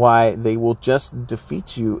that's why they will just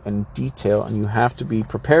defeat you in detail, and you have to be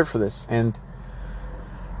prepared for this. And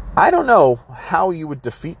I don't know how you would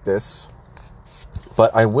defeat this,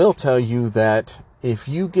 but I will tell you that if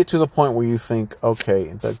you get to the point where you think,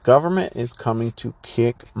 okay, the government is coming to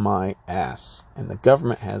kick my ass, and the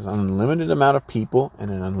government has an unlimited amount of people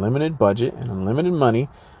and an unlimited budget and unlimited money,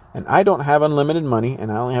 and I don't have unlimited money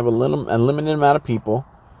and I only have unlimited amount of people,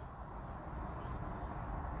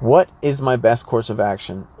 what is my best course of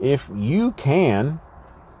action? If you can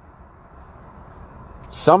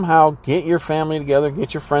somehow get your family together,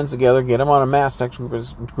 get your friends together, get them on a mass text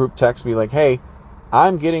group text, be like, hey,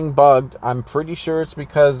 I'm getting bugged. I'm pretty sure it's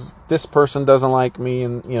because this person doesn't like me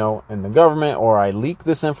in the government, or I leak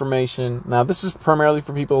this information. Now, this is primarily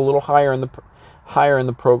for people a little higher in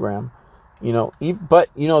the program, but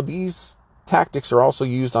these tactics are also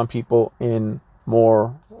used on people in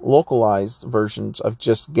more localized versions of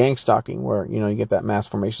just gang stalking, where, you get that mass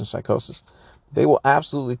formation psychosis. They will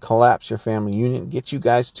absolutely collapse your family unit, get you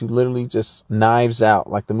guys to literally just knives out,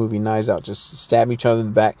 like the movie Knives Out, just stab each other in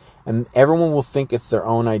the back, and everyone will think it's their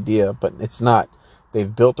own idea, but it's not.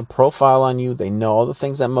 They've built a profile on you. They know all the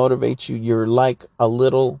things that motivate you. You're like a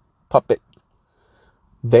little puppet.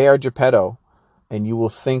 They are Geppetto, and you will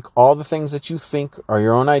think all the things that you think are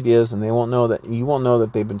your own ideas, and you won't know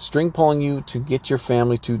that they've been string pulling you to get your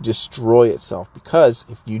family to destroy itself. Because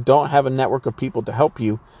if you don't have a network of people to help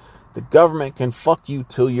you, the government can fuck you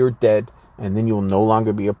till you're dead, and then you'll no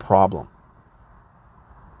longer be a problem.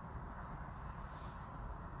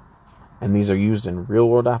 And these are used in real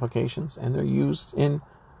world applications, and they're used in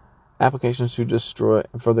applications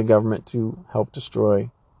for the government to help destroy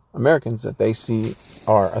Americans that they see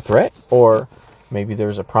are a threat, or maybe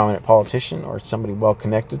there's a prominent politician or somebody well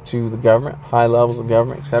connected to the government, high levels of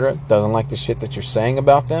government, etc., doesn't like the shit that you're saying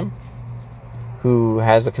about them, who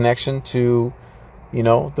has a connection to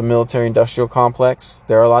the military industrial complex.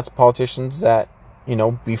 There are lots of politicians that,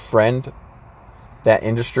 befriend that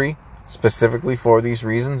industry specifically for these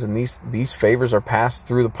reasons. And these favors are passed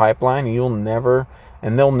through the pipeline,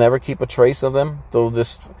 and they'll never keep a trace of them. They'll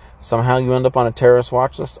just, somehow you end up on a terrorist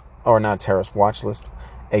watch list, or not a terrorist watch list,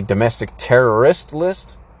 a domestic terrorist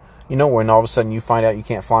list, when all of a sudden you find out you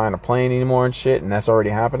can't fly on a plane anymore and shit, and that's already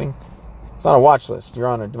happening. It's not a watch list. You're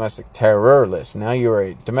on a domestic terror list. Now you're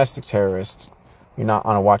a domestic terrorist. You're not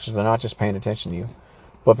on a watch list. They're not just paying attention to you.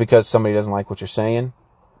 But because somebody doesn't like what you're saying,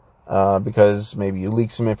 because maybe you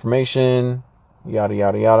leak some information, yada,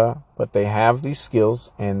 yada, yada. But they have these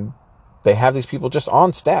skills, and they have these people just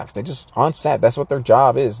on staff. That's what their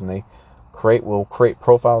job is. And they will create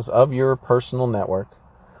profiles of your personal network.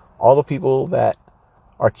 All the people that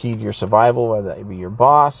are key to your survival, whether that be your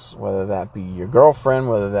boss, whether that be your girlfriend,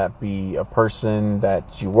 whether that be a person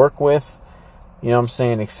that you work with,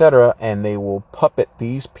 etc. And they will puppet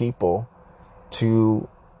these people to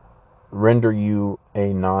render you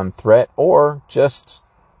a non-threat, or just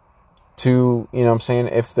to,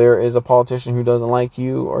 if there is a politician who doesn't like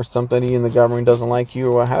you, or somebody in the government doesn't like you,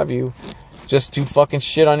 or what have you, just to fucking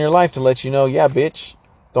shit on your life, to let you know, yeah, bitch,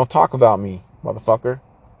 don't talk about me, motherfucker.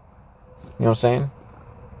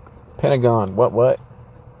 Pentagon, what?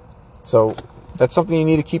 So that's something you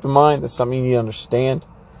need to keep in mind. That's something you need to understand.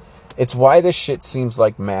 It's why this shit seems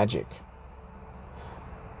like magic.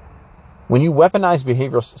 When you weaponize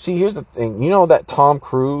behavioral... See, here's the thing. That Tom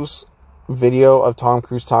Cruise video of Tom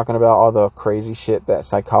Cruise talking about all the crazy shit that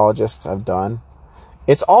psychologists have done?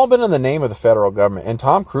 It's all been in the name of the federal government. And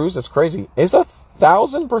Tom Cruise, it's crazy, is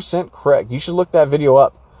 1,000% correct. You should look that video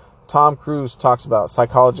up. Tom Cruise talks about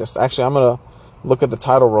psychologists. Actually, I'm going to look at the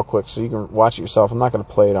title real quick so you can watch it yourself. I'm not going to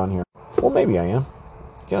play it on here. Well, maybe I am.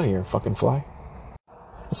 Get out of here and fucking fly.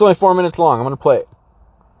 It's only 4 minutes long. I'm going to play it.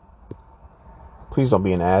 Please don't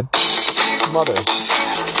be an ad. Mother.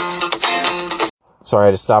 Sorry, I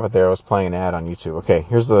had to stop it there. I was playing an ad on YouTube. Okay,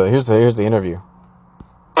 here's the interview.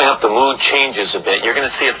 Coming up, the mood changes a bit. You're going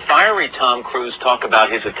to see a fiery Tom Cruise talk about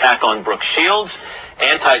his attack on Brooke Shields,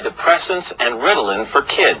 antidepressants, and Ritalin for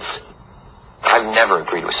kids. I've never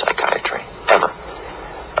agreed with psychiatry, ever.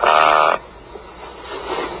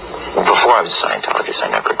 Before I was a Scientologist, I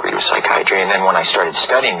never agreed with psychiatry. And then when I started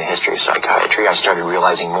studying the history of psychiatry, I started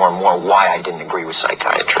realizing more and more why I didn't agree with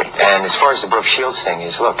psychiatry. And as far as the Brooke Shields thing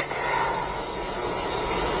is, look,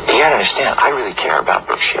 you gotta understand, I really care about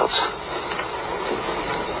Brooke Shields.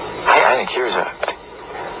 I think here's a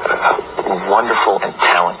wonderful and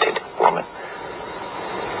talented woman.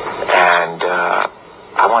 And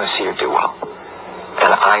I want to see her do well.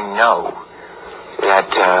 And I know that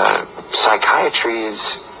psychiatry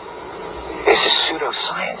is a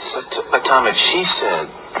pseudoscience. But Tom, if she said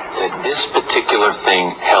that this particular thing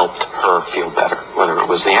helped her feel better, whether it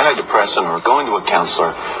was the antidepressant or going to a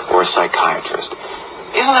counselor or a psychiatrist,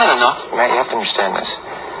 isn't that enough? Matt, you have to understand this.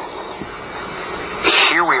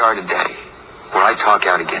 Here we are today, where I talk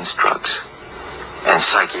out against drugs and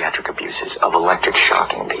psychiatric abuses of electric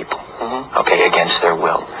shocking people, okay, against their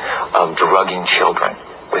will, of drugging children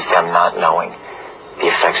with them not knowing the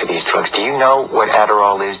effects of these drugs. Do you know what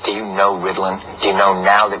Adderall is? Do you know Ritalin? Do you know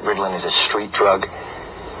now that Ritalin is a street drug? Do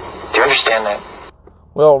you understand that?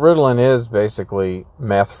 Well, Ritalin is basically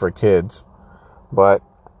meth for kids, but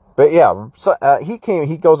yeah, so,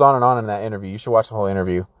 he goes on and on in that interview. You should watch the whole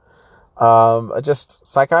interview. Just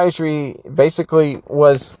psychiatry basically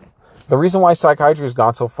was the reason why psychiatry has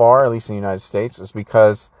gone so far, at least in the United States, is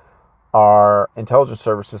because our intelligence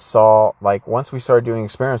services saw, like, once we started doing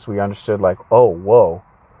experiments, we understood, like, oh, whoa,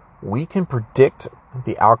 we can predict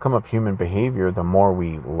the outcome of human behavior the more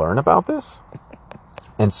we learn about this.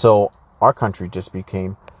 And so our country just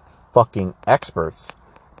became fucking experts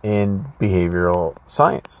in behavioral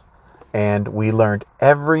science. And we learned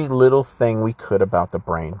every little thing we could about the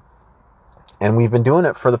brain. And we've been doing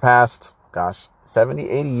it for the past, 70,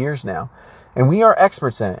 80 years now. And we are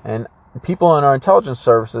experts in it. And people in our intelligence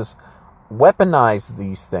services weaponize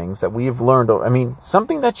these things that we have learned. I mean,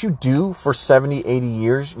 something that you do for 70, 80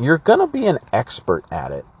 years, you're going to be an expert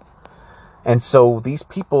at it. And so these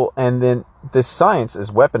people, and then this science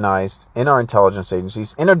is weaponized in our intelligence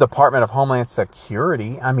agencies, in our Department of Homeland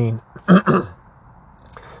Security. I mean,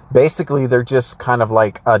 basically they're just kind of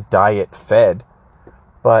like a diet fed,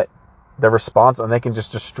 but the response, and they can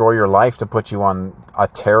just destroy your life to put you on a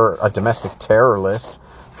domestic terror list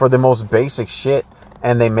for the most basic shit.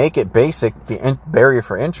 And they make it basic, the barrier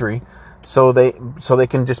for entry, so they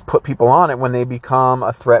can just put people on it when they become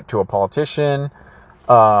a threat to a politician,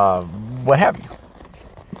 what have you.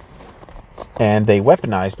 And they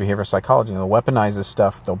weaponize behavioral psychology. They'll weaponize this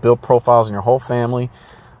stuff. They'll build profiles in your whole family.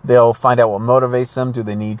 They'll find out what motivates them. Do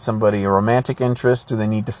they need somebody, a romantic interest? Do they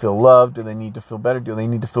need to feel loved? Do they need to feel better? Do they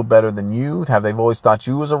need to feel better than you? Have they always thought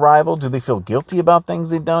you was a rival? Do they feel guilty about things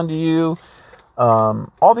they've done to you?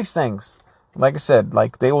 All these things. Like I said,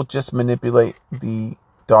 like, they will just manipulate the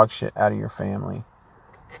dog shit out of your family,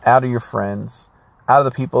 out of your friends, out of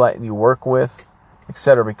the people that you work with,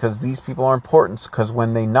 etc. Because these people are important. Because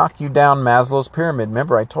when they knock you down Maslow's pyramid,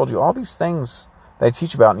 remember I told you all these things that I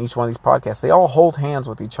teach about in each one of these podcasts, they all hold hands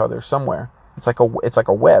with each other somewhere. It's like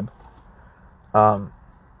a web. When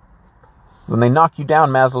they knock you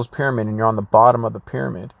down Maslow's pyramid and you're on the bottom of the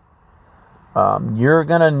pyramid, you're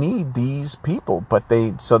gonna need these people,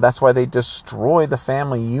 so that's why they destroy the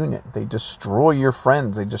family unit. They destroy your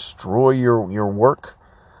friends. They destroy your work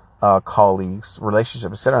colleagues,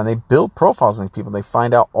 relationships, etc. And they build profiles on these people. They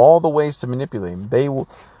find out all the ways to manipulate them.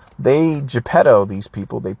 They Geppetto these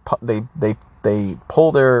people. They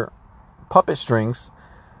pull their puppet strings.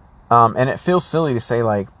 And it feels silly to say,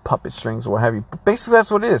 like, puppet strings or what have you. But basically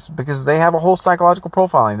that's what it is, because they have a whole psychological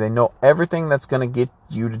profiling. They know everything that's going to get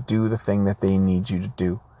you to do the thing that they need you to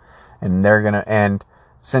do. And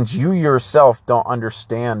since you yourself don't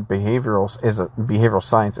understand behavioral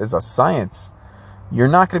science as a science, you're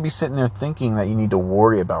not going to be sitting there thinking that you need to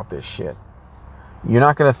worry about this shit. You're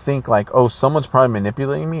not going to think like, oh, someone's probably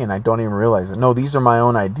manipulating me and I don't even realize it. No, these are my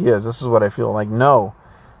own ideas. This is what I feel like. No.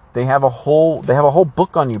 They have a whole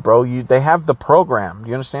book on you, bro. They have the program. Do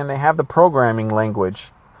you understand? They have the programming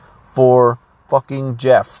language for fucking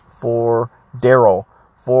Jeff, for Daryl,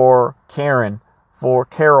 for Karen, for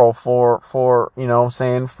Carol, for whoever, I'm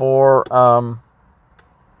saying, for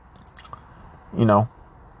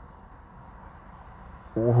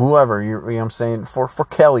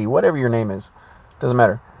Kelly, whatever your name is. Doesn't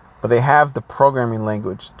matter. But they have the programming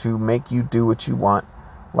language to make you do what you want,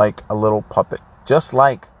 like a little puppet. Just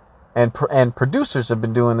like And producers have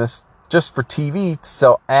been doing this just for TV to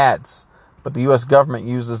sell ads. But the U.S. government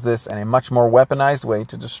uses this in a much more weaponized way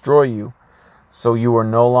to destroy you. So you are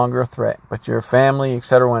no longer a threat. But your family,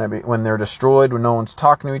 etc., when they're destroyed, when no one's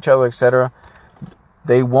talking to each other, etc.,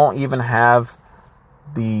 they won't even have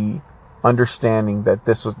the understanding that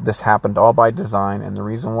this happened all by design. And the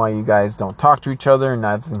reason why you guys don't talk to each other and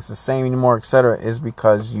nothing's the same anymore, etc., is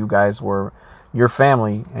because you guys were, your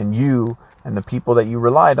family and you and the people that you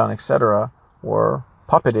relied on, etc., were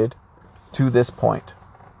puppeted to this point.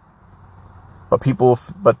 But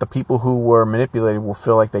the people who were manipulated will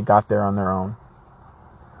feel like they got there on their own.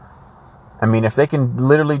 I mean, if they can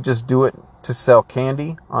literally just do it to sell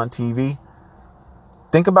candy on TV,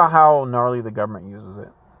 think about how gnarly the government uses it.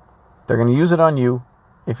 They're going to use it on you.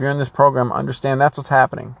 If you're in this program, understand that's what's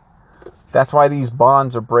happening. That's why these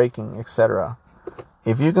bonds are breaking, etc.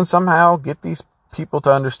 If you can somehow get these people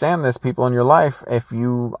to understand this, people in your life, if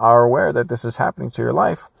you are aware that this is happening to your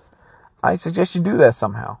life, I suggest you do that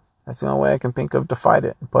somehow. That's the only way I can think of to fight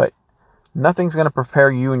it. But nothing's going to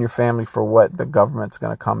prepare you and your family for what the government's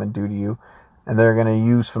going to come and do to you. And they're going to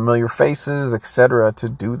use familiar faces, etc. to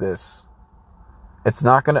do this. It's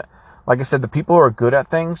not going to, like I said, the people who are good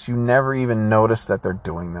at things, you never even notice that they're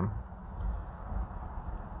doing them.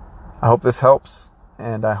 I hope this helps.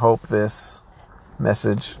 And I hope this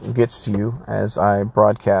message gets to you as I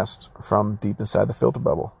broadcast from deep inside the filter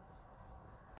bubble.